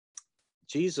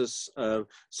Jesus,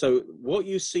 so what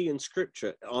you see in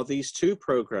Scripture are these two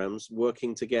programs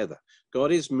working together.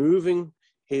 God is moving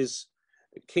his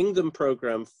kingdom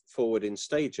program forward in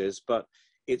stages, but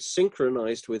it's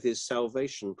synchronized with his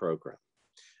salvation program.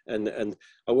 And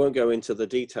I won't go into the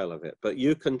detail of it, but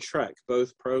you can track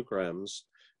both programs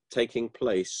taking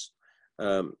place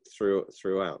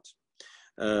throughout.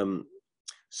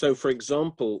 So, for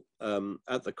example,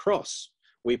 at the cross,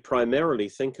 we primarily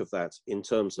think of that in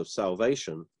terms of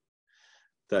salvation,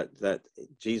 that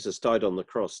Jesus died on the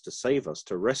cross to save us,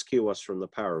 to rescue us from the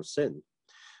power of sin.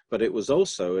 But it was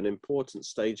also an important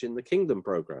stage in the kingdom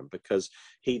program because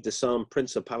he disarmed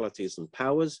principalities and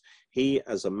powers. He,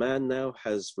 as a man now,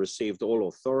 has received all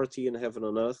authority in heaven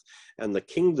and earth, and the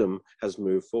kingdom has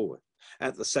moved forward.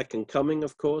 At the second coming,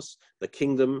 of course, the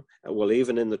kingdom, well,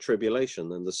 even in the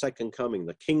tribulation and the second coming,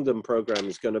 the kingdom program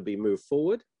is going to be moved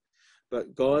forward.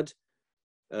 But God,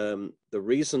 the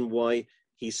reason why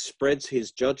he spreads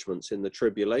his judgments in the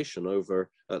tribulation over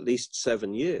at least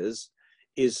 7 years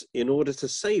is in order to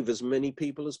save as many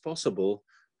people as possible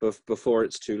before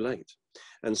it's too late.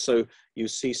 And so you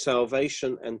see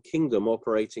salvation and kingdom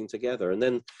operating together. And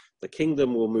then the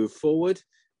kingdom will move forward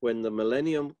when the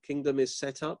millennium kingdom is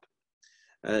set up.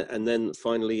 And then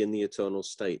finally in the eternal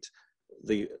state,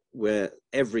 where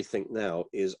everything now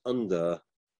is under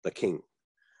the king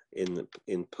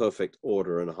in perfect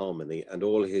order and harmony, and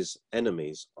all his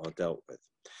enemies are dealt with.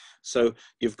 So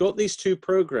you've got these two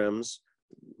programs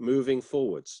moving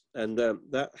forwards, and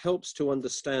that helps to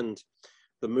understand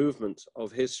the movement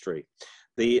of history.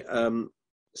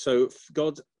 So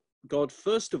God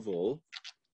first of all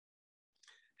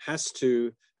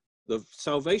the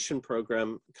salvation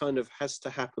program kind of has to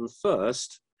happen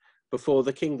first before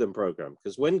the kingdom program,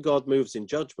 because when God moves in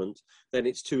judgment, then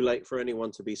it's too late for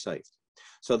anyone to be saved.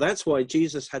 So that's why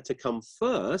Jesus had to come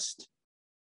first,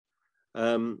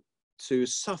 to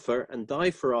suffer and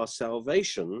die for our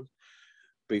salvation,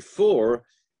 before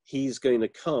he's going to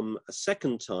come a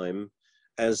second time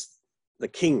as the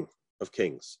King of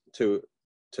Kings to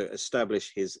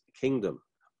establish his kingdom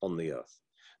on the earth.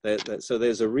 So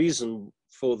there's a reason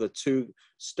for the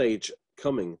two-stage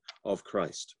coming of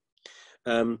Christ.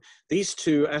 These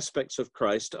two aspects of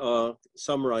Christ are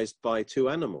summarized by two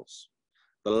animals,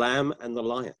 the lamb and the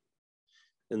lion.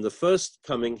 In the first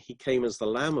coming, he came as the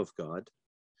Lamb of God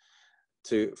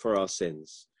for our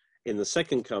sins. In the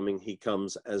second coming, he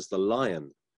comes as the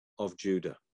Lion of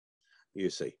Judah, you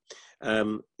see.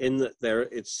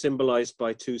 It's symbolized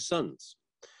by two sons,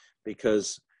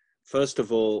 because first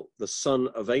of all, the son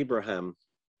of Abraham,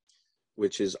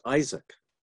 which is Isaac,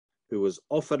 who was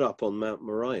offered up on Mount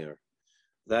Moriah,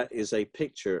 that is a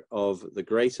picture of the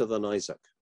greater than Isaac,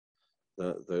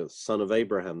 the son of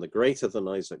Abraham, the greater than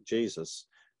Isaac, Jesus,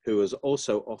 who was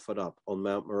also offered up on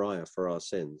Mount Moriah for our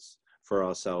sins, for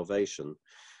our salvation.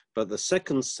 But the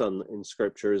second son in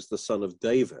Scripture is the son of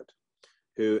David,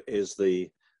 who is the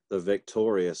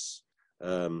victorious,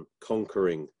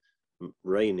 conquering,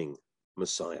 reigning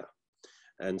Messiah.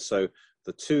 And so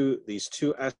these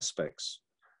two aspects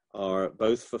are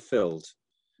both fulfilled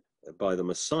by the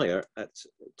Messiah at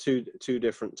two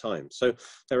different times. So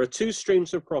there are two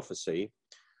streams of prophecy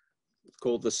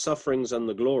called the sufferings and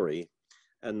the glory,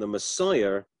 and the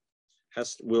Messiah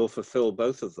will fulfill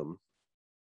both of them.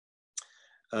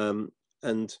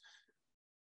 And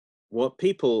what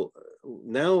people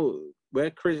now,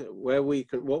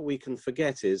 what we can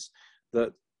forget is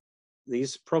that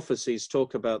these prophecies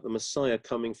talk about the Messiah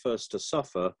coming first to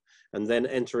suffer and then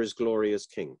enter his glory as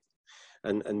king.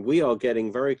 And we are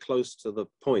getting very close to the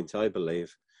point, I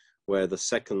believe, where the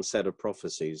second set of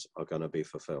prophecies are going to be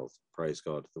fulfilled. Praise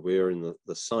God. We are in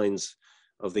the signs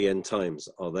of the end times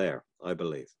are there, I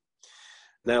believe.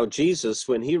 Now, Jesus,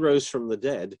 when he rose from the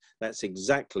dead, that's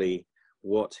exactly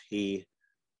what he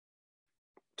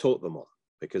taught them on,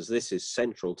 because this is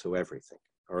central to everything.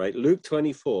 All right, Luke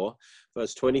 24,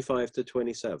 verse 25 to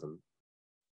 27.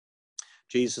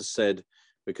 Jesus said,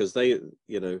 because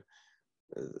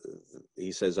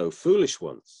he says, "O foolish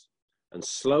ones, and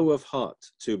slow of heart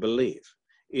to believe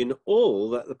in all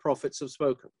that the prophets have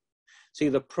spoken." See,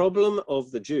 the problem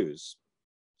of the Jews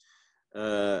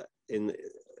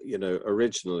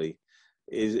originally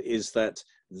is that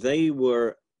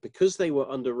because they were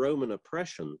under Roman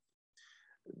oppression,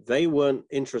 they weren't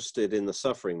interested in the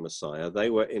suffering Messiah. They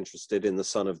were interested in the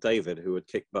son of David who would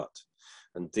kick butt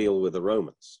and deal with the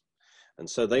Romans. And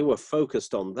so they were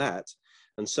focused on that.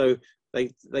 And so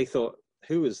they thought,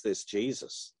 who is this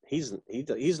Jesus? He's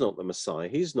not the Messiah.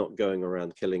 He's not going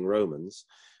around killing Romans.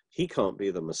 He can't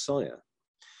be the Messiah.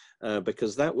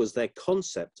 Because that was their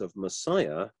concept of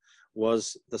Messiah,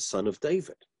 was the son of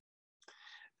David.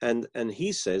 And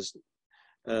he says,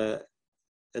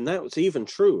 and that was even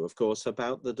true, of course,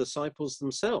 about the disciples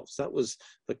themselves. That was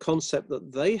the concept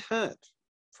that they had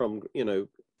from,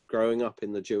 growing up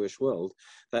in the Jewish world,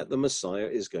 that the Messiah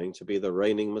is going to be the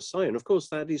reigning Messiah. And of course,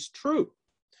 that is true.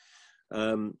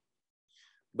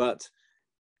 But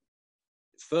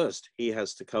first, he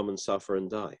has to come and suffer and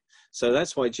die. So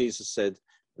that's why Jesus said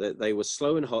that they were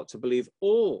slow in heart to believe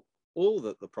all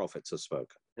that the prophets have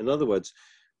spoken. In other words,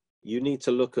 you need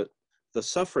to look at the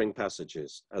suffering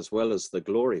passages as well as the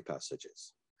glory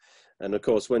passages. And of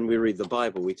course, when we read the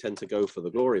Bible, we tend to go for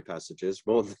the glory passages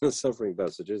more than the suffering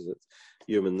passages. It's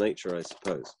human nature, I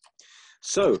suppose.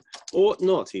 So, ought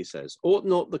not, he says, ought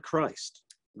not the Christ,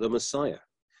 the Messiah,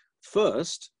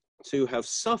 first to have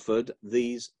suffered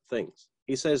these things?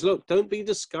 He says, look, don't be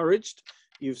discouraged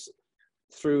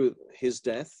through his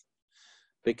death,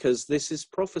 because this is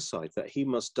prophesied that he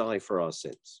must die for our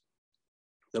sins.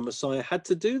 The Messiah had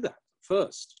to do that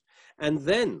first, and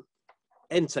then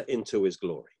enter into his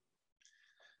glory.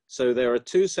 So there are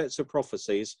two sets of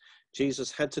prophecies. Jesus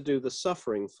had to do the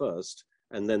suffering first,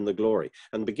 and then the glory.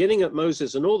 And beginning at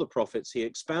Moses and all the prophets, he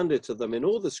expounded to them in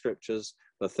all the scriptures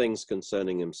the things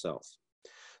concerning himself.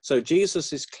 So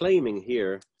Jesus is claiming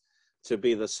here to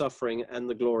be the suffering and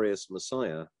the glorious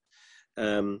Messiah.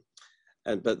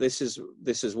 But this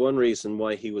is one reason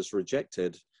why he was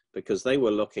rejected, because they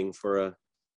were looking for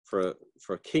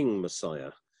a king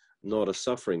Messiah, not a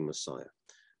suffering Messiah.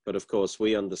 But of course,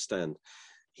 we understand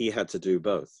he had to do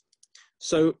both.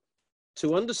 So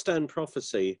to understand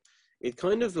prophecy, it's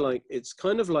kind of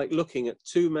like looking at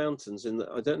two mountains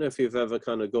I don't know if you've ever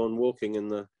kind of gone walking in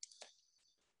the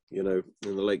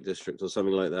Lake District or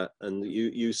something like that, and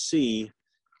you see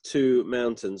two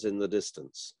mountains in the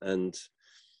distance, and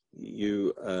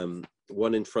you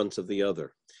one in front of the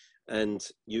other, and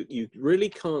you really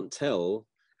can't tell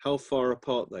how far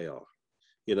apart they are,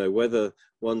 whether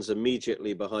one's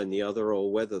immediately behind the other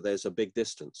or whether there's a big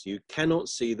distance. You cannot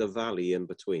see the valley in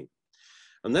between.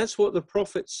 And that's what the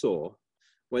prophets saw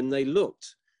when they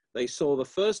looked. They saw the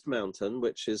first mountain,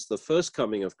 which is the first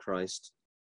coming of Christ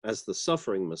as the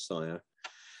suffering Messiah.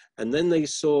 And then they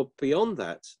saw beyond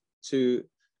that to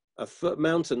a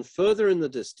mountain further in the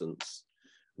distance,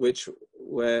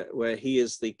 where he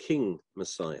is the King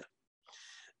Messiah.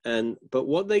 But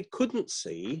what they couldn't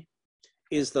see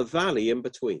is the valley in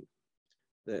between.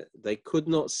 They could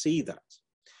not see that.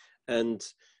 And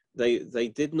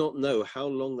they did not know how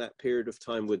long that period of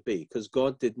time would be, because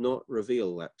God did not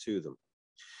reveal that to them.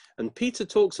 And Peter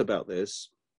talks about this,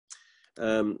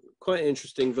 quite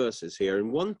interesting verses here.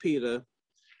 In 1 Peter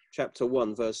chapter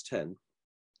 1, verse 10,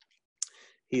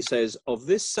 he says, of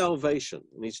this salvation,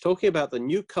 and he's talking about the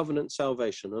new covenant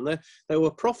salvation. And there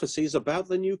were prophecies about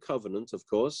the new covenant, of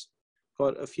course,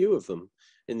 quite a few of them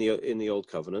in the old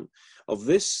covenant, of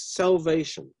this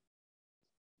salvation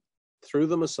through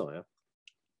the Messiah.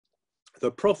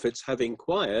 The prophets have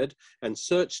inquired and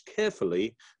searched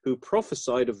carefully, who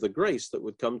prophesied of the grace that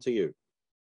would come to you.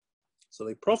 So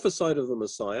they prophesied of the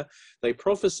Messiah. They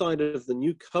prophesied of the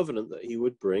new covenant that he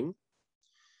would bring.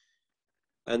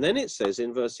 And then it says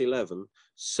in verse 11,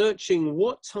 searching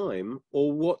what time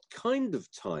or what kind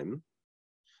of time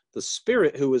the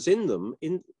Spirit who was in them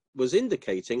was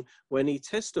indicating when he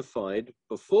testified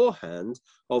beforehand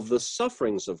of the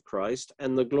sufferings of Christ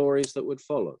and the glories that would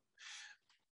follow.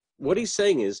 What he's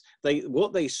saying is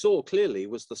what they saw clearly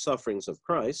was the sufferings of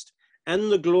Christ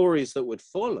and the glories that would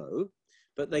follow,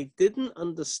 but they didn't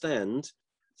understand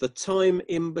the time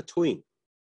in between,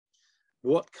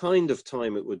 what kind of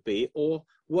time it would be, or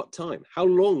what time, how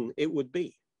long it would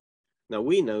be. Now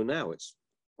we know now it's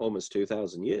almost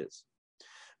 2,000 years,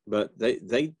 but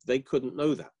they couldn't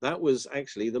know that. That was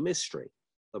actually the mystery.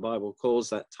 The Bible calls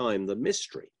that time the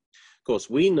mystery. Of course,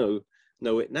 we know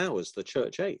it now as the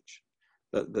church age.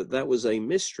 That was a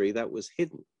mystery that was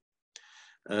hidden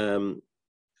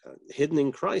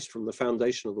in Christ from the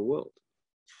foundation of the world.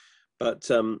 But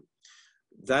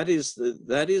that is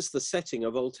the setting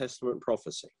of Old Testament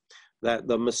prophecy, that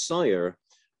the Messiah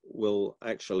will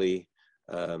actually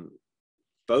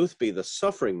both be the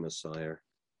suffering Messiah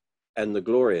and the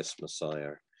glorious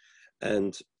Messiah,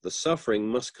 and the suffering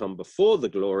must come before the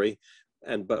glory,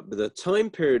 but the time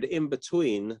period in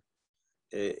between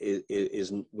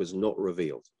was not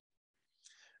revealed,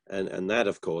 and that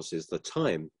of course is the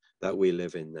time that we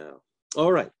live in now.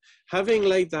 All right, having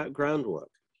laid that groundwork,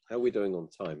 how are we doing on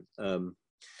time?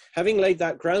 Having laid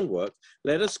that groundwork,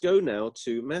 let us go now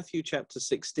to Matthew chapter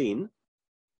 16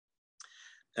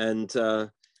 and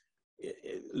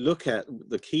look at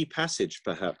the key passage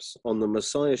perhaps on the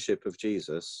Messiahship of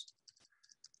Jesus.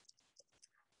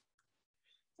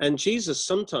 And Jesus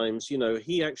sometimes,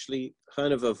 he actually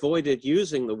kind of avoided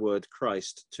using the word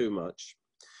Christ too much,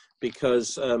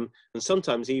 because, and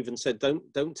sometimes he even said,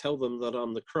 don't tell them that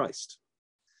I'm the Christ,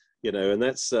 and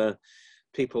that's,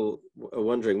 people are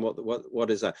wondering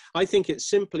what is that? I think it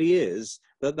simply is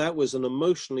that was an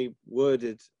emotionally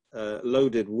loaded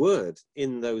word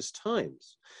in those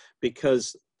times,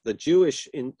 because the Jewish,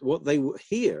 in what they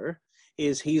hear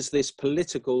is he's this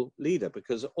political leader,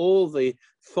 because all the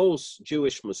false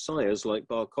Jewish messiahs like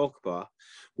Bar Kokhba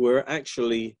were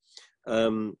actually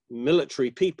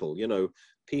military people,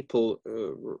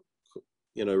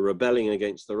 rebelling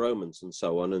against the Romans and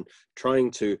so on, and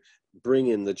trying to bring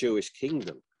in the Jewish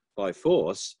kingdom by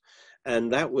force.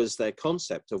 And that was their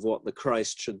concept of what the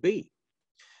Christ should be.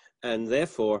 And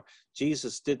therefore,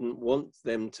 Jesus didn't want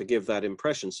them to give that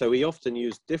impression. So he often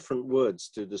used different words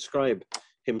to describe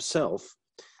himself,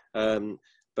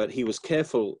 but he was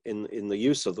careful in the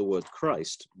use of the word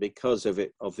Christ because of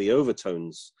the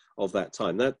overtones of that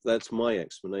time. That's my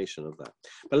explanation of that.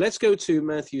 But let's go to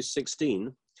Matthew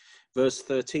 16, verse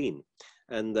 13.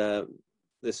 And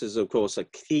this is, of course, a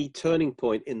key turning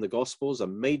point in the Gospels, a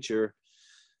major,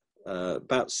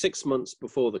 about 6 months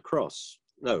before the cross.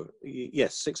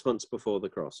 6 months before the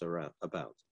cross,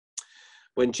 about.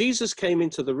 When Jesus came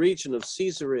into the region of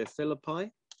Caesarea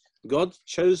Philippi, God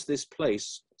chose this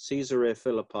place, Caesarea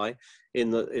Philippi, in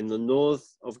the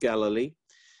north of Galilee.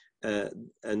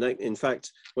 And in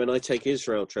fact, when I take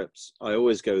Israel trips, I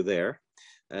always go there,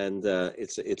 and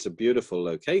it's a beautiful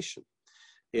location.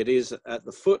 It is at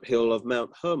the foothill of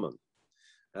Mount Hermon,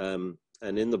 and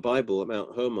in the Bible,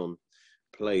 Mount Hermon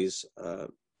plays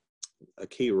a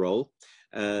key role,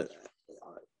 and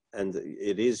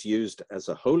it is used as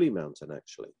a holy mountain,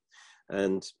 actually.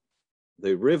 And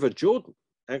the River Jordan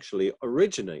actually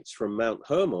originates from Mount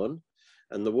Hermon,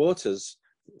 and the waters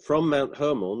from Mount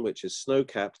Hermon, which is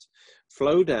snow-capped,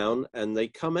 flow down, and they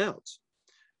come out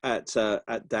at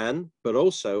Dan, but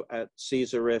also at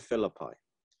Caesarea Philippi,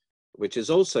 which is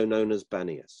also known as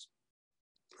Banias.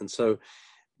 And so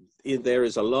there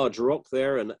is a large rock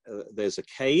there, and there's a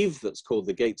cave that's called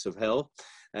the Gates of Hell,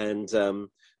 and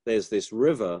there's this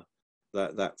river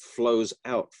that flows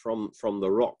out from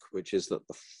the rock, which is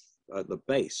at the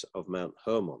base of Mount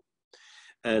Hermon.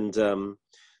 And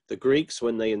the Greeks,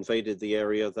 when they invaded the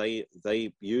area,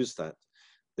 they used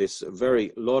this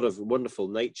very lot of wonderful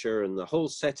nature and the whole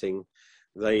setting.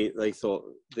 They thought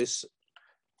this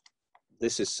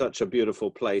is such a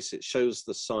beautiful place. It shows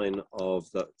the sign of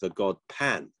the god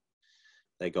Pan.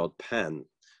 Their god Pan,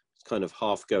 kind of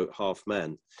half goat, half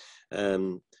man.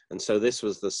 And so this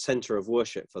was the center of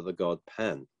worship for the god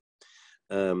Pan.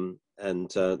 And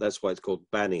that's why it's called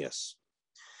Banias.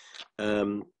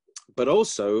 But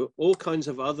also all kinds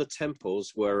of other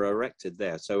temples were erected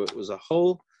there. So it was a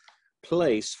whole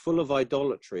place full of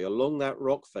idolatry. Along that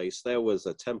rock face, there was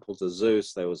a temple to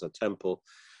Zeus. There was a temple,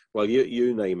 well,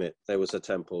 you name it. There was a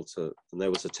temple and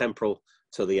there was a temple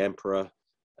to the emperor,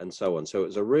 and so on. So it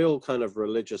was a real kind of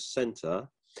religious center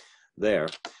there.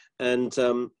 And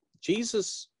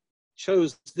Jesus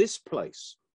chose this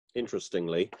place,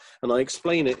 interestingly, and I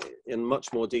explain it in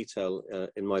much more detail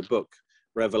in my book,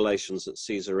 Revelations at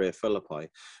Caesarea Philippi.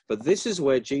 But this is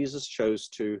where Jesus chose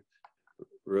to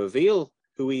reveal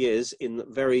who he is in a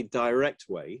very direct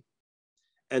way,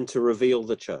 and to reveal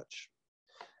the church,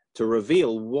 to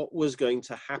reveal what was going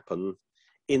to happen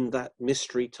in that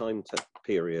mystery time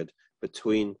period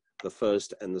between the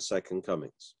first and the second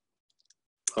comings.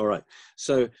 All right,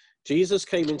 so Jesus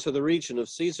came into the region of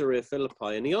Caesarea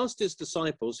Philippi, and he asked his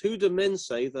disciples, "Who do men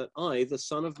say that I, the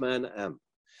Son of Man, am?"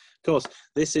 Of course,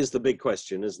 this is the big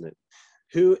question, isn't it?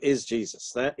 Who is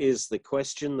Jesus? That is the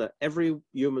question that every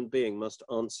human being must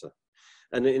answer.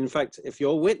 And in fact, if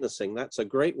you're witnessing, that's a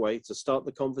great way to start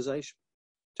the conversation.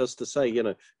 Just to say,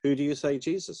 who do you say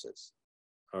Jesus is?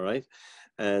 All right,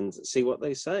 and see what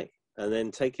they say, and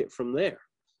then take it from there,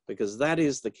 because that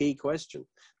is the key question.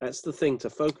 That's the thing to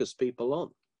focus people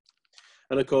on.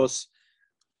 And of course,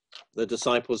 the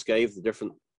disciples gave the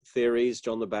different theories: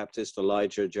 John the Baptist,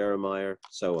 Elijah, Jeremiah,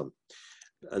 so on.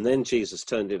 And then Jesus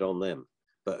turned it on them.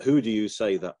 But who do you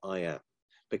say that I am?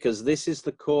 Because this is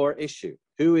the core issue.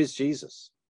 Who is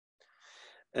Jesus?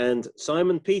 And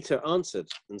Simon Peter answered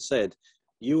and said,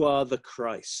 "You are the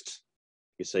Christ."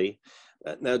 You see,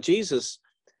 now Jesus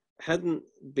hadn't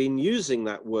been using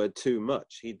that word too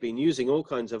much. He'd been using all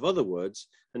kinds of other words,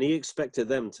 and he expected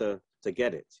them to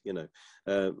get it.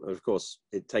 Of course,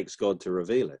 it takes God to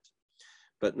reveal it.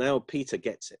 But now Peter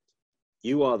gets it.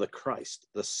 You are the Christ,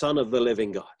 the Son of the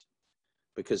living God,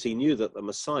 because he knew that the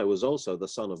Messiah was also the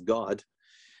Son of God.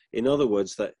 In other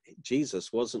words, that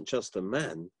Jesus wasn't just a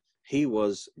man, he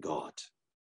was God.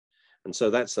 And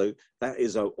so that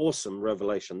is an awesome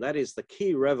revelation. That is the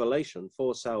key revelation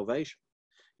for salvation.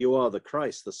 You are the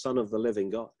Christ, the Son of the living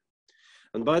God.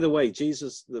 And by the way,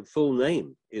 Jesus, the full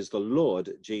name is the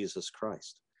Lord Jesus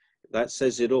Christ. That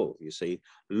says it all, you see.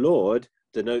 Lord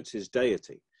denotes his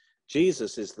deity.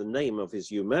 Jesus is the name of his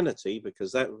humanity,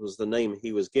 because that was the name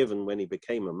he was given when he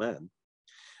became a man.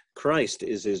 Christ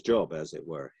is his job, as it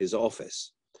were, his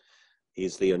office.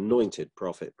 He's the anointed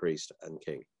prophet, priest, and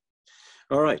king.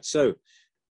 All right, so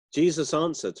Jesus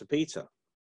answered to Peter,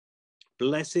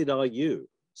 "Blessed are you,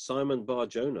 Simon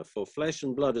Bar-Jonah, for flesh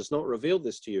and blood has not revealed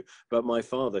this to you, but my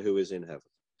Father who is in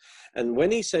heaven." And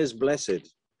when he says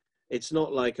blessed, it's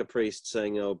not like a priest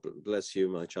saying, "Oh, bless you,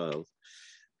 my child."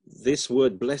 This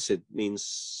word blessed means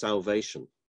salvation.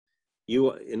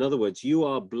 In other words, you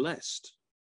are blessed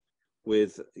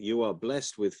with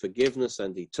forgiveness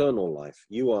and eternal life.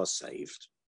 You are saved.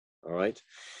 All right.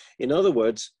 In other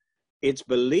words, it's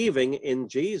believing in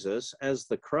Jesus as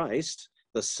the Christ,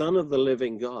 the Son of the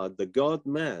living God, the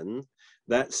God-man,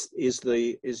 that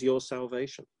is your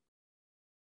salvation.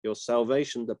 Your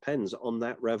salvation depends on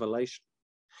that revelation.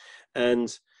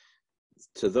 And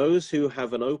to those who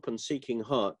have an open, seeking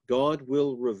heart, God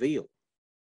will reveal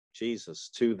Jesus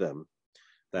to them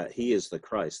that he is the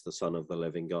Christ, the Son of the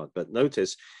living God. But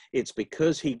notice, it's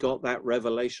because he got that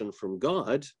revelation from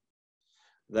God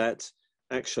that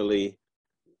actually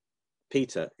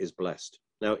Peter is blessed.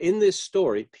 Now, in this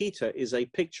story, Peter is a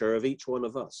picture of each one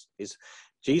of us.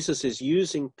 Jesus is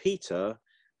using Peter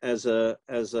as a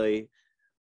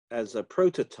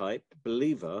prototype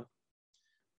believer.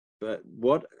 But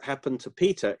what happened to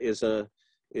Peter is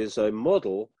a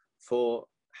model for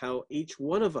how each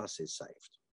one of us is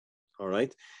saved. All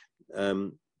right,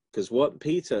 because what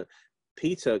Peter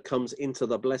comes into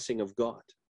the blessing of God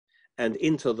and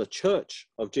into the church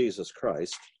of Jesus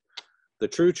Christ, the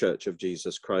true church of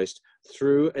Jesus Christ,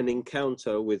 through an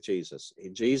encounter with Jesus.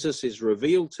 Jesus is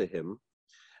revealed to him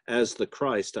as the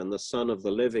Christ and the Son of the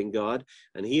living God,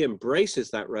 and he embraces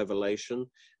that revelation,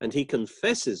 and he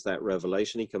confesses that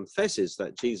revelation. He confesses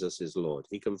that Jesus is Lord.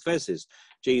 He confesses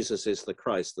Jesus is the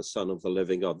Christ, the Son of the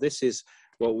living God. This is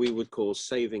what we would call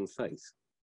saving faith.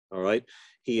 All right,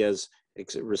 he has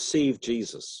received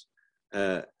Jesus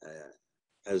as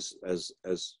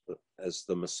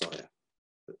the Messiah,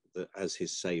 as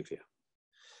his Savior,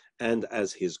 and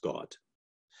as his God,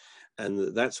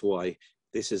 and that's why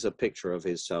this is a picture of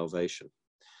his salvation.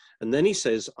 And then he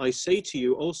says, I say to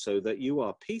you also that you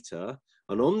are Peter,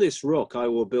 and on this rock I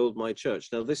will build my church.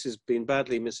 Now, this has been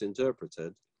badly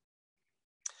misinterpreted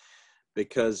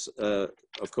because,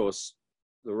 of course,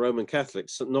 the Roman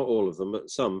Catholics, not all of them, but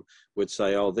some would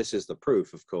say, oh, this is the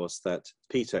proof, of course, that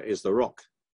Peter is the rock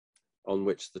on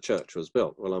which the church was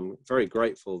built. Well, I'm very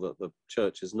grateful that the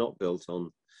church is not built on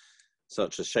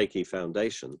such a shaky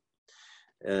foundation.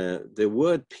 The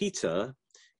word Peter,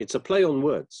 it's a play on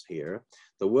words here.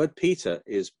 The word Peter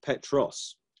is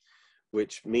Petros,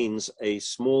 which means a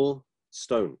small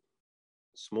stone,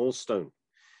 small stone.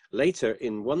 Later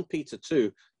in 1 Peter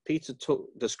 2, Peter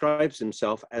describes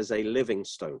himself as a living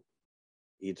stone.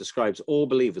 He describes all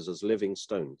believers as living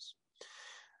stones.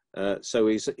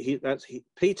 So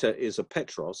Peter is a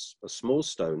Petros, a small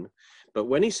stone. But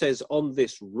when he says on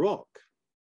this rock,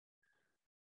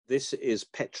 this is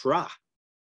Petra,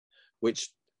 which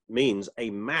means a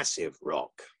massive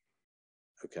rock.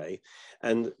 Okay,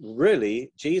 and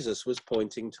really Jesus was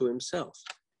pointing to himself.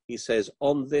 He says,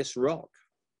 on this rock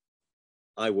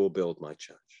I will build my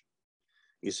church.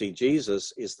 You see,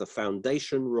 Jesus is the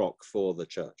foundation rock for the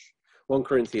church. 1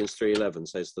 Corinthians 3:11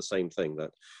 says the same thing,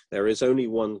 that there is only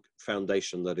one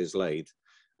foundation that is laid,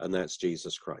 and that's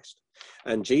Jesus Christ.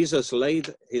 And Jesus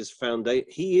laid his foundation.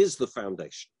 He is the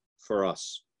foundation for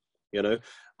us. You know,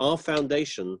 our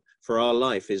foundation for our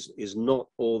life is not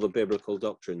all the biblical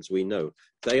doctrines we know.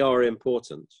 They are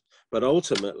important, but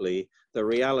ultimately the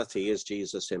reality is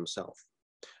Jesus himself.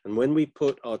 And when we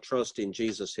put our trust in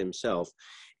Jesus himself,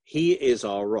 he is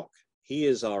our rock. He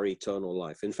is our eternal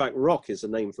life. In fact, rock is a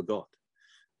name for God.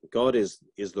 God is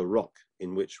the rock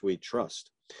in which we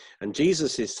trust. And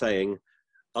Jesus is saying,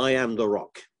 I am the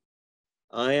rock.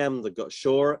 I am the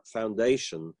sure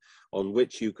foundation on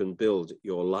which you can build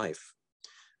your life.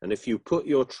 And if you put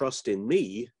your trust in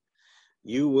me,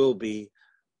 you will be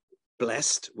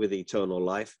blessed with eternal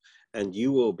life, and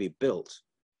you will be built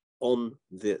on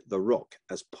the rock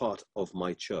as part of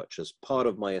my church, as part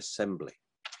of my assembly.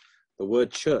 The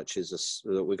word church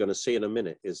that we're going to see in a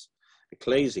minute is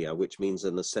ecclesia, which means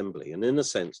an assembly. And in a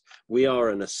sense, we are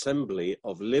an assembly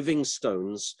of living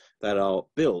stones that are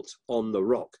built on the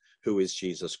rock, who is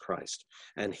Jesus Christ.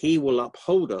 And he will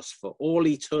uphold us for all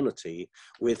eternity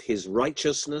with his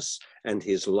righteousness and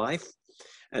his life.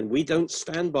 And we don't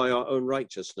stand by our own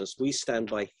righteousness. We stand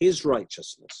by his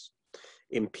righteousness,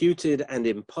 imputed and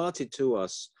imparted to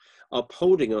us,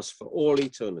 upholding us for all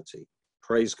eternity.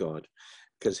 Praise God,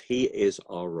 because he is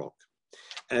our rock.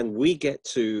 And we get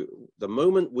to, the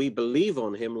moment we believe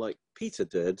on him like Peter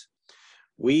did,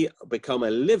 we become a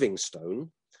living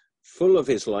stone full of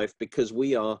his life, because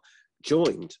we are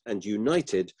joined and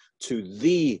united to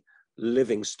the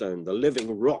living stone, the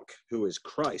living rock, who is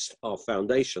Christ, our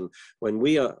foundation. When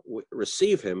we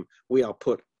receive him, we are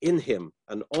put in him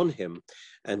and on him,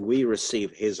 and we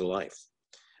receive his life.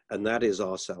 And that is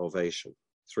our salvation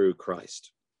through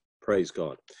Christ. Praise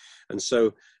God. And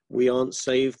so we aren't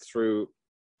saved through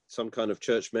some kind of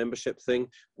church membership thing.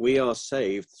 We are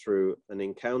saved through an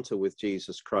encounter with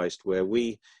Jesus Christ, where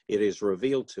it is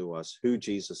revealed to us who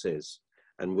Jesus is,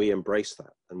 and we embrace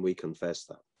that and we confess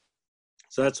that.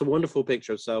 So that's a wonderful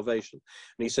picture of salvation.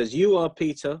 And he says, you are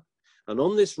Peter, and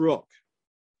on this rock,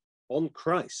 on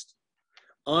Christ,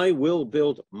 I will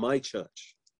build my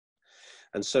church.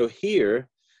 And so here,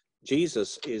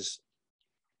 Jesus is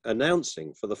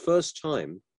announcing for the first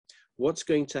time what's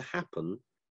going to happen.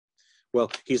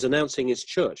 Well, he's announcing his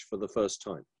church for the first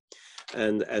time.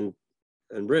 And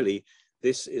and really,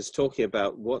 this is talking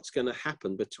about what's going to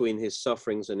happen between his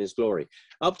sufferings and his glory.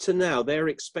 Up to now, they're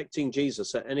expecting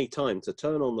Jesus at any time to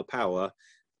turn on the power,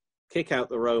 kick out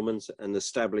the Romans, and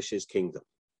establish his kingdom.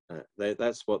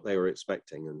 That's what they were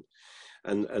expecting.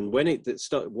 And when it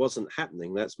wasn't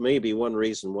happening, that's maybe one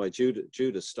reason why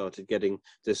Judas started getting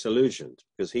disillusioned,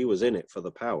 because he was in it for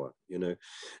the power, you know.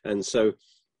 And so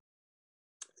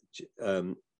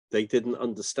they didn't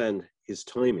understand his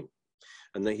timing.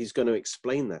 And that he's going to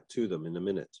explain that to them in a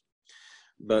minute.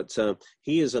 But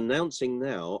he is announcing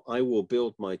now, I will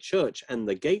build my church, and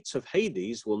the gates of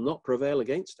Hades will not prevail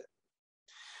against it.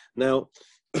 Now,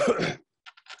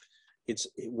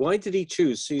 why did he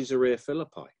choose Caesarea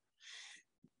Philippi?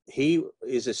 He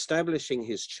is establishing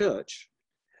his church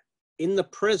in the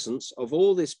presence of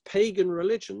all this pagan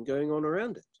religion going on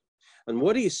around it. And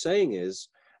what he's saying is,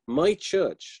 my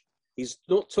church, he's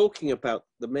not talking about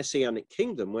the Messianic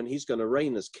kingdom when he's going to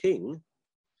reign as king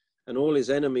and all his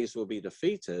enemies will be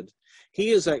defeated. He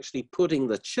is actually putting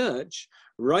the church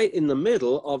right in the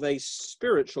middle of a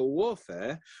spiritual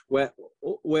warfare where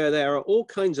there are all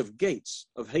kinds of gates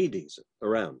of Hades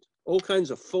around, all kinds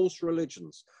of false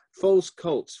religions, false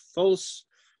cults, false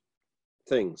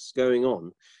things going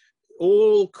on,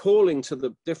 all calling to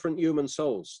the different human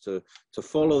souls to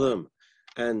follow them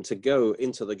and to go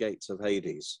into the gates of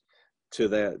Hades, to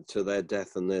their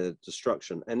death and their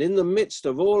destruction. And in the midst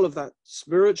of all of that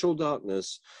spiritual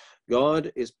darkness,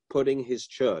 God is putting his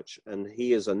church, and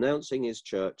he is announcing his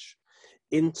church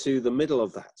into the middle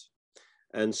of that.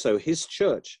 And so his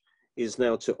church is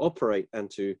now to operate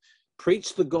and to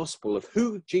preach the gospel of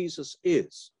who Jesus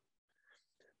is.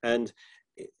 And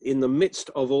in the midst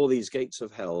of all these gates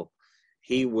of hell,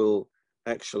 he will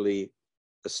actually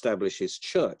establish his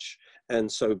church.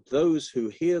 And so those who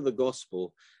hear the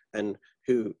gospel and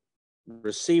who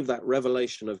receive that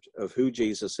revelation of who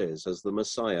Jesus is as the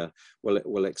Messiah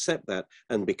will accept that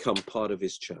and become part of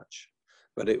his church.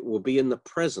 But it will be in the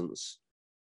presence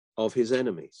of his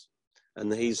enemies.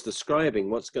 And he's describing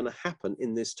what's going to happen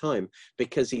in this time,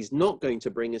 because he's not going to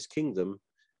bring his kingdom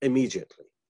immediately.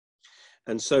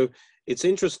 And so it's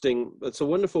interesting. It's a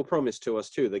wonderful promise to us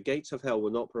too. The gates of hell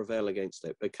will not prevail against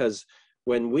it, because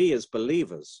when we as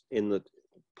believers in the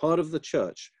part of the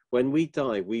church, when we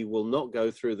die, we will not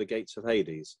go through the gates of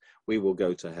Hades. We will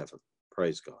go to heaven.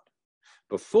 Praise God.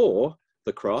 Before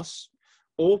the cross,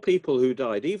 all people who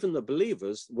died, even the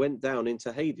believers, went down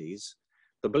into Hades.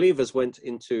 The believers went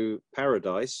into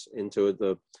paradise, into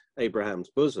the Abraham's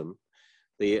bosom.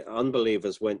 The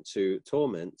unbelievers went to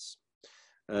torments.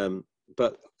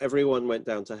 But everyone went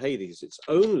down to Hades. It's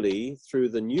only through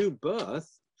the new birth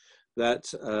that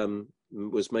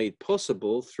was made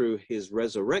possible through his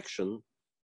resurrection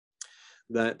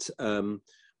that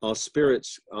our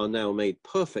spirits are now made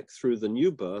perfect through the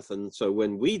new birth. And so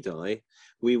when we die,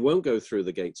 we won't go through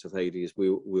the gates of Hades.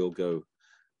 We'll go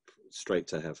straight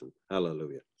to heaven.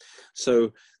 Hallelujah.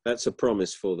 So that's a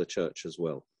promise for the church as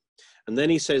well. And then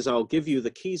he says, I'll give you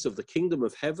the keys of the kingdom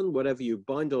of heaven. Whatever you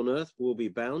bind on earth will be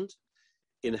bound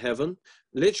in heaven.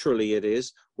 Literally it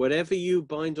is, whatever you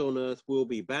bind on earth will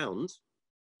be bound,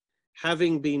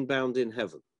 having been bound in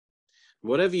heaven.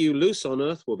 Whatever you loose on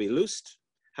earth will be loosed,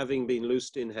 having been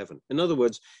loosed in heaven. In other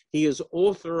words, he is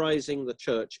authorizing the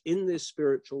church in this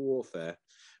spiritual warfare,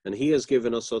 and he has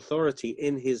given us authority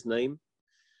in his name,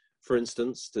 for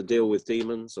instance, to deal with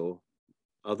demons or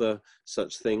other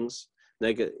such things,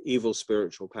 evil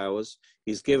spiritual powers.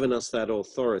 He's given us that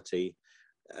authority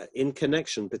in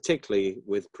connection particularly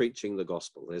with preaching the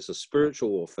gospel. There's a spiritual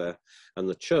warfare, and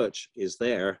the church is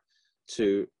there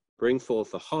to bring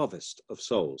forth a harvest of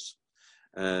souls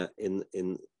and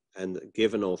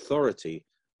given authority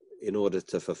in order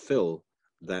to fulfill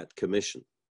that commission.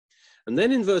 And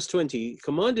then in verse 20, he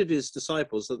commanded his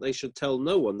disciples that they should tell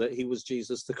no one that he was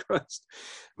Jesus the Christ,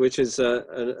 which is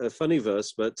a funny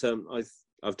verse, but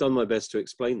I've done my best to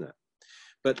explain that.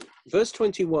 But verse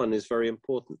 21 is very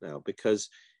important now, because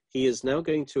he is now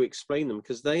going to explain them,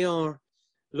 because they are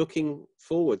looking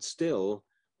forward still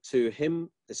to him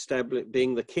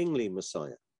being the kingly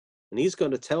Messiah. And he's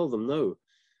going to tell them, no,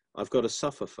 I've got to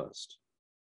suffer first.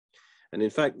 And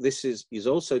in fact, he's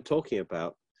also talking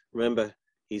about, remember,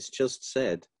 he's just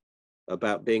said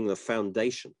about being the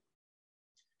foundation.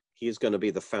 He is going to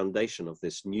be the foundation of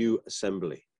this new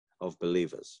assembly of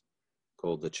believers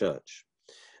called the church.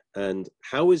 And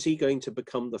how is he going to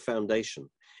become the foundation?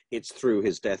 It's through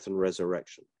his death and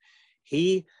resurrection.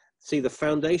 The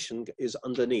foundation is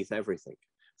underneath everything.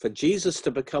 For Jesus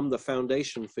to become the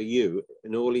foundation for you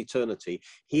in all eternity,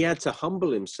 he had to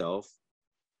humble himself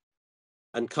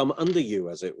and come under you,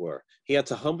 as it were. He had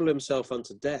to humble himself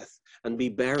unto death and be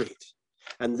buried.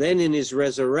 And then in his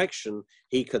resurrection,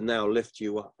 he can now lift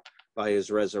you up by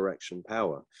his resurrection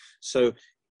power. So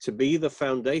to be the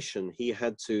foundation, he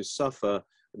had to suffer,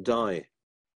 die,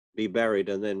 be buried,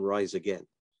 and then rise again.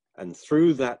 And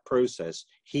through that process,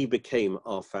 he became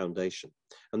our foundation.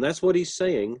 And that's what he's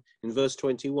saying in verse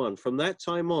 21. From that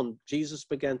time on, Jesus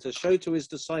began to show to his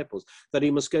disciples that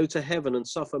he must go to heaven and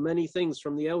suffer many things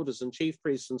from the elders and chief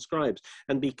priests and scribes,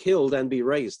 and be killed and be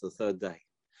raised the third day.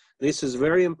 This is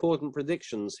very important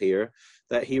predictions here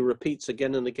that he repeats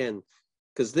again and again,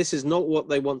 because this is not what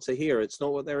they want to hear. It's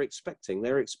not what they're expecting.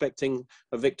 They're expecting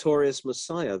a victorious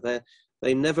Messiah.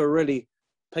 They never really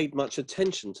paid much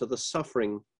attention to the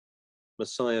suffering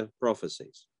Messiah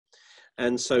prophecies.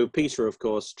 And so Peter, of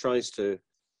course, tries to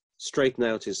straighten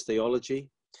out his theology,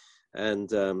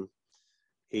 and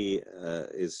he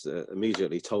is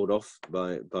immediately told off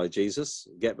by Jesus.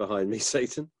 Get behind me,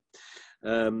 Satan.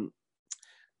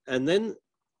 And then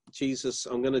Jesus,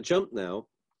 I'm going to jump now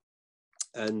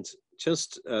and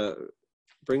just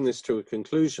bring this to a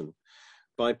conclusion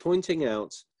by pointing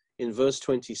out in verse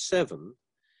 27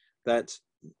 that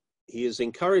he is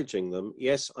encouraging them.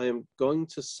 Yes, I am going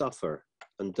to suffer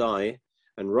and die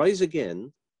and rise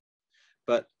again,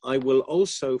 but I will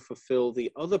also fulfill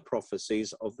the other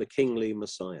prophecies of the kingly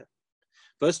Messiah.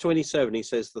 Verse 27, he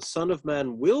says, the Son of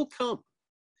Man will come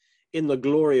in the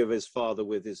glory of his Father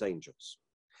with his angels,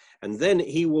 and then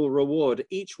he will reward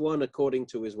each one according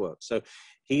to his work. So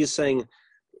he is saying,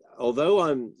 although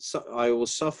I will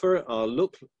suffer, I'll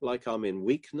look like I'm in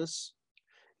weakness,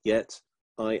 yet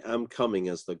I am coming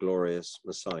as the glorious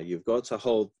Messiah. You've got to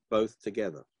hold both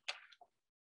together.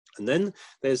 And then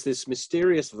there's this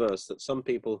mysterious verse that some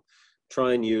people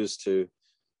try and use to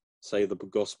say the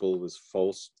gospel was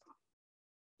false.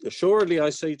 Assuredly,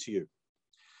 I say to you,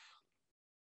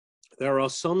 there are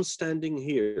some standing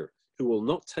here who will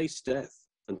not taste death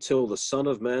until the Son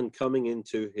of Man coming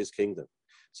into his kingdom.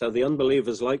 So the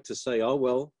unbelievers like to say, oh,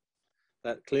 well,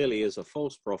 that clearly is a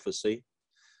false prophecy.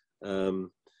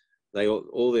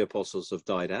 All the apostles have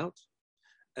died out,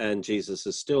 and Jesus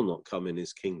has still not come in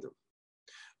his kingdom.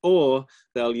 Or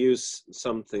they'll use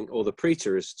something, or the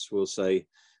preterists will say,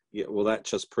 yeah, well, that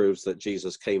just proves that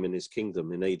Jesus came in his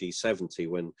kingdom in AD 70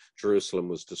 when Jerusalem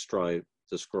was destroyed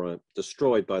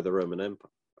by the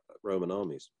Roman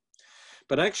armies.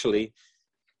 But actually,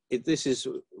 this is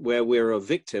where we're a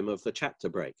victim of the chapter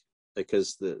break,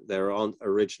 because there aren't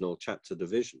original chapter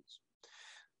divisions.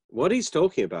 What he's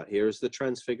talking about here is the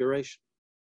transfiguration.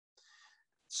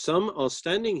 Some are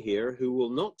standing here who will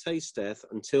not taste death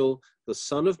until the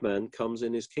Son of Man comes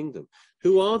in his kingdom.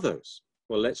 Who are those?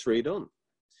 Well, let's read on,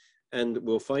 and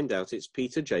we'll find out it's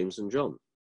Peter, James, and John.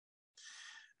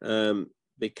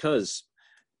 Because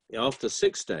after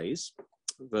 6 days,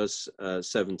 verse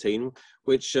 17,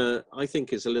 which I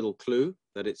think is a little clue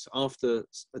that it's after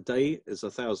a day is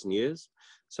 1,000 years.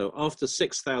 So after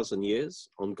 6,000 years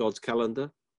on God's calendar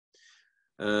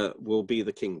will be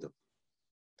the kingdom.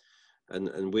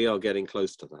 And we are getting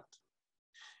close to that.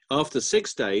 After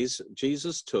 6 days,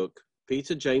 Jesus took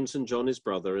Peter, James, and John, his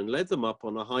brother, and led them up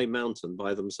on a high mountain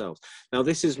by themselves. Now,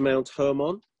 this is Mount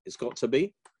Hermon. It's got to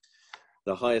be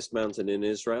the highest mountain in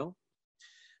Israel.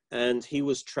 And he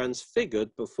was transfigured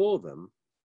before them.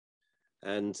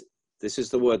 And this is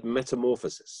the word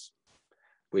metamorphosis,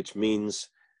 which means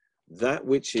that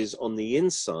which is on the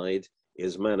inside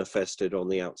is manifested on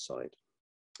the outside.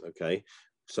 Okay?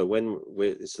 So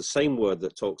it's the same word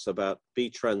that talks about be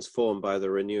transformed by the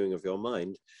renewing of your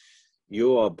mind.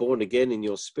 You are born again in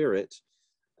your spirit,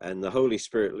 and the Holy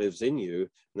Spirit lives in you.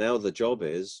 Now the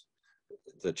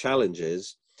challenge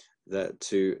is that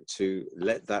to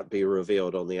let that be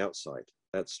revealed on the outside.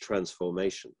 That's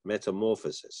transformation,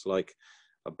 metamorphosis, like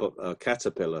a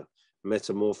caterpillar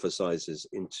metamorphosizes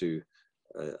into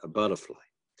a butterfly.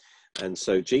 And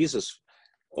so Jesus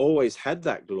always had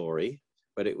that glory,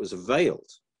 but it was veiled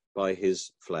by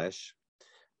his flesh.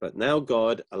 But now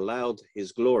God allowed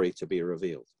his glory to be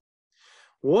revealed.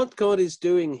 What God is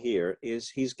doing here is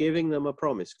he's giving them a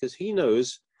promise, because he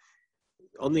knows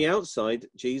on the outside,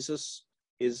 Jesus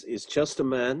is just a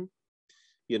man,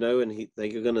 you know, and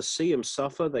they're going to see him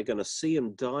suffer. They're going to see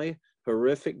him die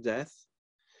horrific death.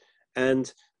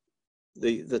 And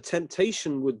the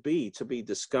temptation would be to be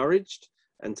discouraged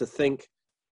and to think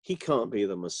he can't be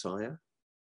the Messiah.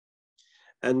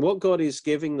 And what God is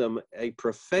giving them a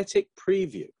prophetic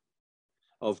preview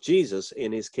of Jesus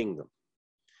in his kingdom.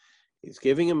 He's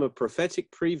giving him a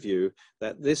prophetic preview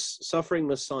that this suffering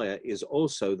Messiah is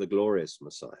also the glorious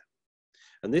Messiah.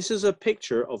 And this is a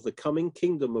picture of the coming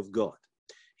kingdom of God.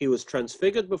 He was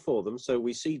transfigured before them, so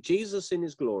we see Jesus in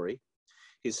his glory.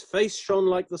 His face shone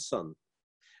like the sun,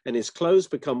 and his clothes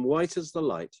become white as the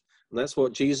light. And that's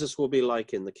what Jesus will be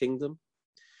like in the kingdom.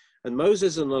 And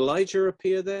Moses and Elijah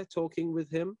appear there talking with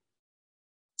him.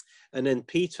 And then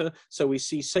Peter, so we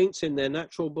see saints in their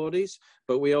natural bodies,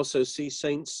 but we also see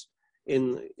saints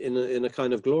in a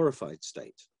kind of glorified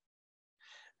state.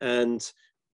 And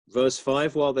verse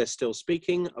 5, while they're still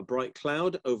speaking, a bright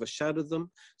cloud overshadowed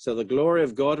them. So the glory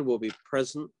of God will be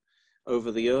present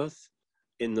over the earth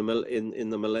in the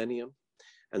millennium.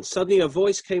 And suddenly a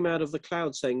voice came out of the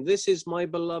cloud saying, "This is my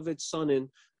beloved Son in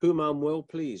whom I'm well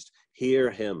pleased. Hear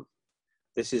him."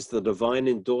 This is the divine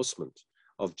endorsement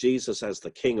of Jesus as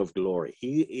the King of glory.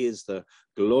 He is the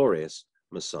glorious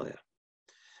Messiah.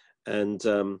 And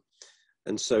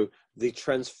so the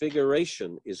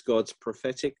transfiguration is God's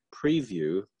prophetic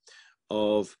preview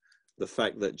of the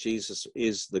fact that Jesus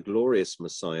is the glorious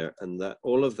Messiah, and that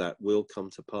all of that will come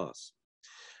to pass.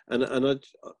 And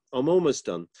I'm almost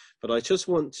done, but I just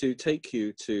want to take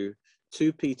you to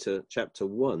 2 Peter chapter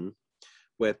 1,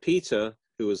 where Peter,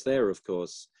 who was there, of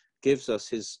course, gives us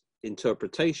his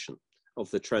interpretation of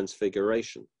the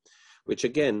transfiguration, which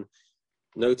again,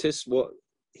 notice what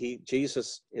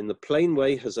Jesus in the plain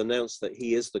way has announced that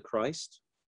he is the Christ.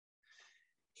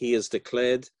 He has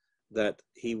declared that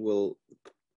he will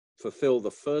fulfill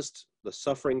the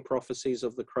suffering prophecies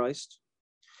of the Christ,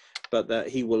 but that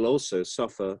he will also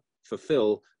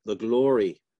fulfill the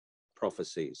glory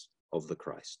prophecies of the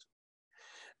Christ.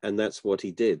 And that's what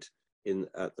he did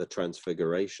at the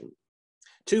transfiguration.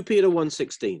 2 Peter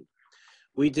 1:16,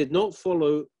 we did not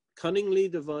follow cunningly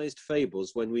devised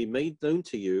fables when we made known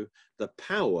to you the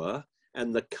power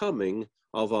and the coming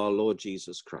of our Lord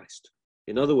Jesus Christ.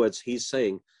 In other words, he's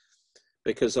saying,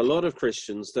 because a lot of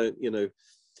Christians don't,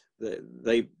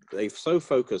 they've so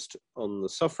focused on the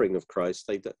suffering of Christ,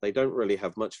 they don't really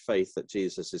have much faith that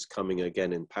Jesus is coming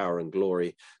again in power and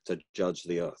glory to judge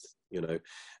the earth,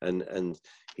 and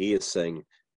he is saying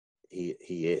he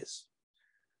is,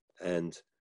 and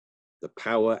the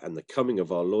power and the coming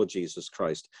of our Lord Jesus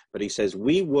Christ. But he says,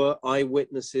 we were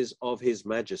eyewitnesses of his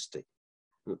majesty.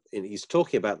 And he's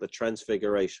talking about the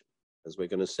transfiguration, as we're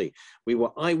going to see. We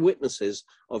were eyewitnesses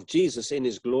of Jesus in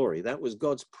his glory. That was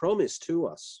God's promise to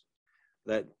us,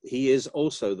 that he is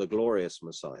also the glorious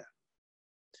Messiah.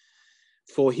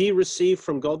 For he received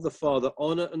from God the Father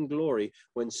honor and glory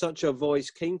when such a voice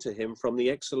came to him from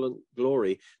the excellent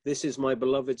glory, "This is my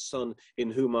beloved Son in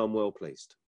whom I'm well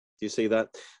pleased." Do you see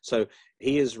that? So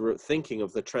he is thinking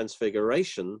of the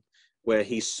transfiguration, where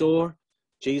he saw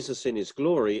Jesus in his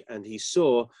glory and he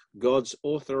saw God's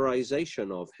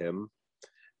authorization of him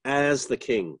as the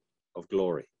King of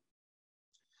glory.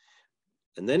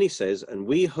 And then he says, and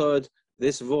we heard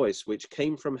this voice which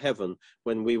came from heaven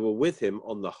when we were with him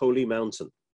on the holy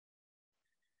mountain.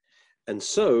 And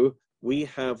so we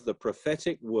have the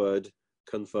prophetic word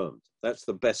confirmed. That's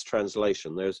the best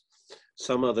translation. There's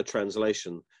some other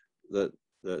translation that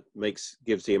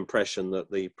gives the impression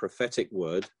that the prophetic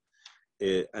word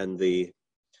and the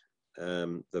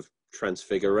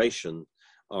transfiguration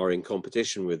are in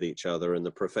competition with each other, and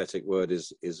the prophetic word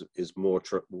is more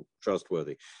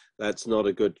trustworthy. That's not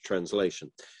a good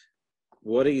translation.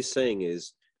 What he's saying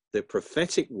is the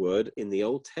prophetic word in the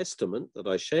Old Testament that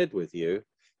I shared with you,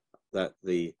 that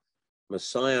the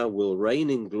Messiah will reign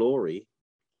in glory,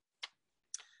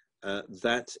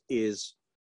 that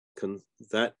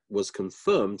was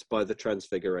confirmed by the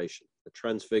transfiguration. The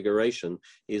transfiguration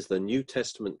is the New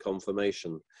Testament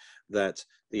confirmation that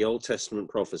the Old Testament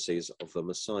prophecies of the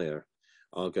Messiah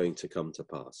are going to come to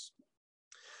pass.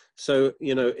 So,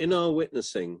 in our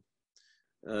witnessing,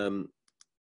 for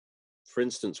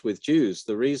instance, with Jews,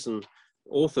 the reason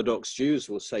Orthodox Jews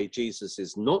will say Jesus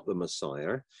is not the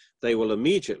Messiah, they will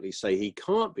immediately say he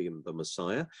can't be the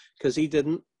Messiah because he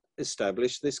didn't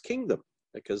establish this kingdom.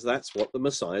 Because that's what the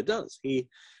Messiah does.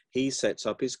 He sets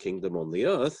up his kingdom on the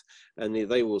earth, and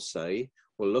they will say,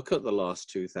 well, look at the last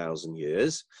 2,000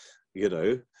 years, we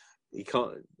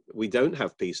don't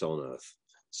have peace on earth,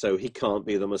 so he can't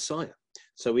be the Messiah.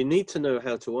 So we need to know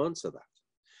how to answer that.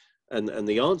 And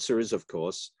the answer is, of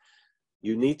course,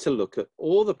 you need to look at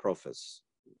all the prophets,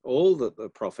 all that the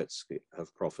prophets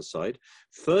have prophesied.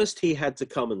 First, he had to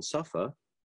come and suffer,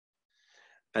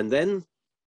 and then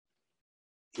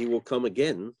he will come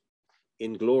again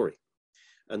in glory.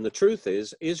 And the truth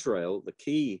is, Israel, the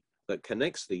key that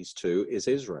connects these two is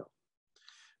Israel.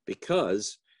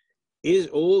 Because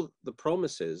all the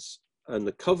promises and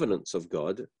the covenants of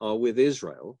God are with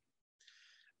Israel.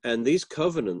 And these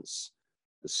covenants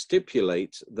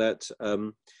stipulate that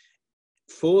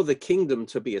for the kingdom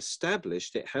to be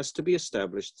established, it has to be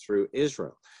established through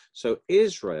Israel. So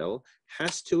Israel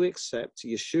has to accept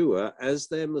Yeshua as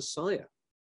their Messiah.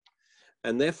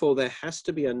 And therefore, there has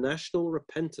to be a national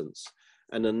repentance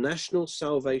and a national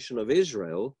salvation of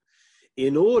Israel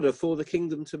in order for the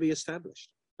kingdom to be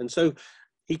established. And so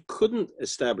he couldn't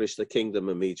establish the kingdom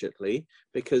immediately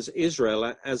because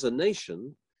Israel as a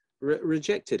nation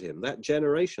rejected him. That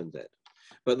generation did.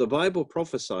 But the Bible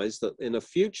prophesies that in a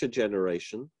future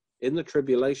generation, in the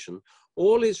tribulation,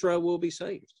 all Israel will be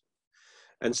saved.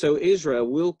 And so Israel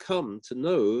will come to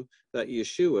know that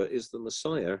Yeshua is the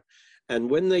Messiah. And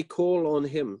when they call on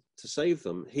him to save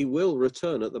them, he will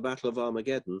return at the Battle of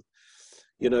Armageddon.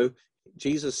 You know,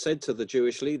 Jesus said to the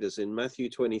Jewish leaders in Matthew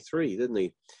 23, didn't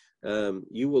he?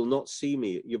 You will not see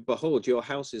me. Behold, your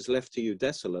house is left to you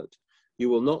desolate. You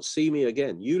will not see me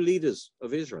again. You leaders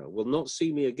of Israel will not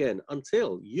see me again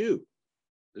until you,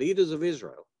 leaders of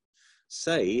Israel,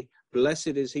 say, blessed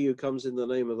is he who comes in the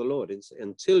name of the Lord.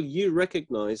 Until you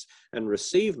recognize and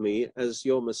receive me as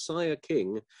your Messiah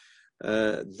King,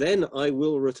 then I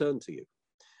will return to you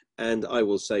and I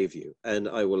will save you and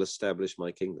I will establish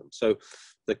my kingdom. So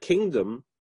the kingdom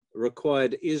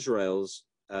required Israel's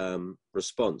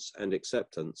response and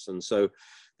acceptance. And so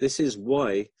this is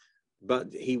why,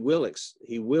 but he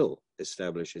will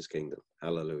establish his kingdom.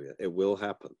 Hallelujah. It will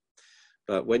happen.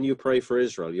 But when you pray for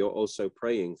Israel, you're also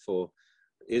praying for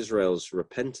Israel's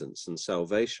repentance and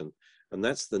salvation. And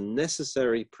that's the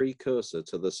necessary precursor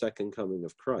to the second coming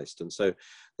of Christ. And so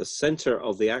the center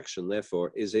of the action,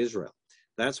 therefore, is Israel.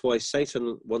 That's why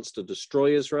Satan wants to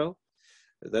destroy Israel.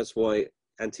 That's why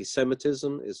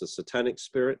anti-Semitism is a satanic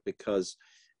spirit, because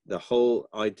the whole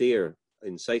idea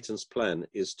in Satan's plan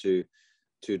is to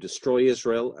destroy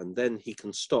Israel, and then he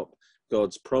can stop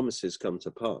God's promises come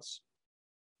to pass.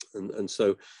 And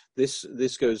so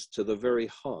this goes to the very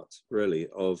heart, really,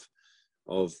 of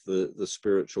the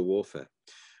spiritual warfare.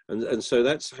 And so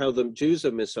that's how the Jews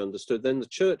are misunderstood. Then the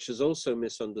church is also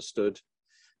misunderstood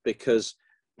because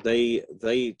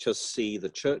they just see the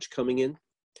church coming in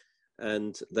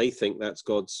and they think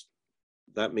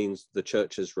that means the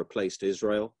church has replaced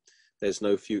Israel. There's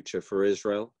no future for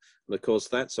Israel. And of course,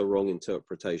 that's a wrong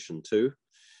interpretation too,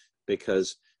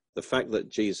 because the fact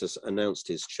that Jesus announced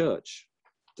his church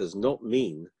does not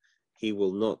mean he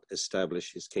will not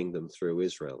establish his kingdom through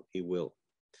Israel. He will.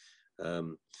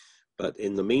 But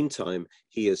in the meantime,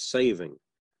 he is saving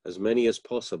as many as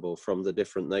possible from the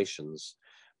different nations.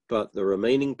 But the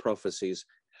remaining prophecies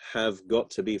have got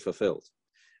to be fulfilled.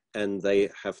 And they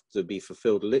have to be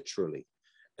fulfilled literally.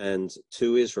 And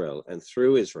to Israel and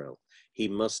through Israel, he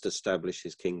must establish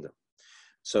his kingdom.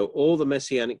 So all the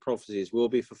messianic prophecies will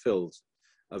be fulfilled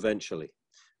eventually.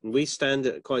 And we stand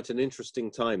at quite an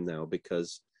interesting time now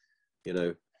because, you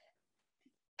know,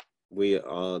 we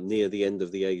are near the end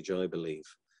of the age, I believe,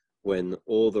 when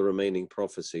all the remaining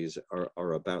prophecies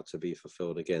are about to be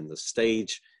fulfilled again. The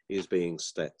stage is being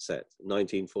set.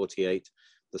 1948,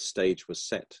 the stage was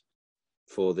set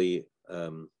for the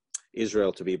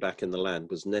Israel to be back in the land,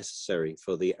 was necessary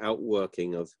for the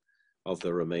outworking of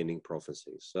the remaining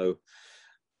prophecies. So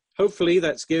hopefully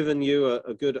that's given you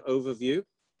a good overview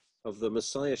of the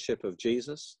messiahship of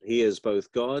Jesus. He is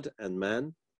both God and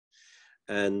man,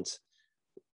 and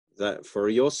that for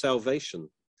your salvation,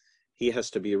 he has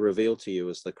to be revealed to you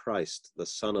as the Christ, the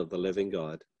Son of the living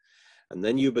God. And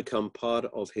then you become part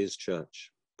of his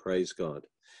church. Praise God.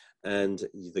 And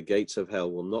the gates of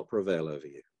hell will not prevail over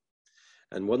you.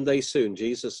 And one day soon,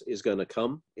 Jesus is going to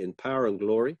come in power and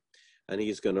glory, and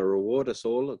he's going to reward us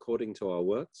all according to our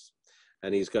works,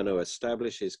 and he's going to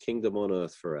establish his kingdom on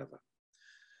earth forever.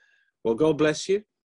 Well, God bless you.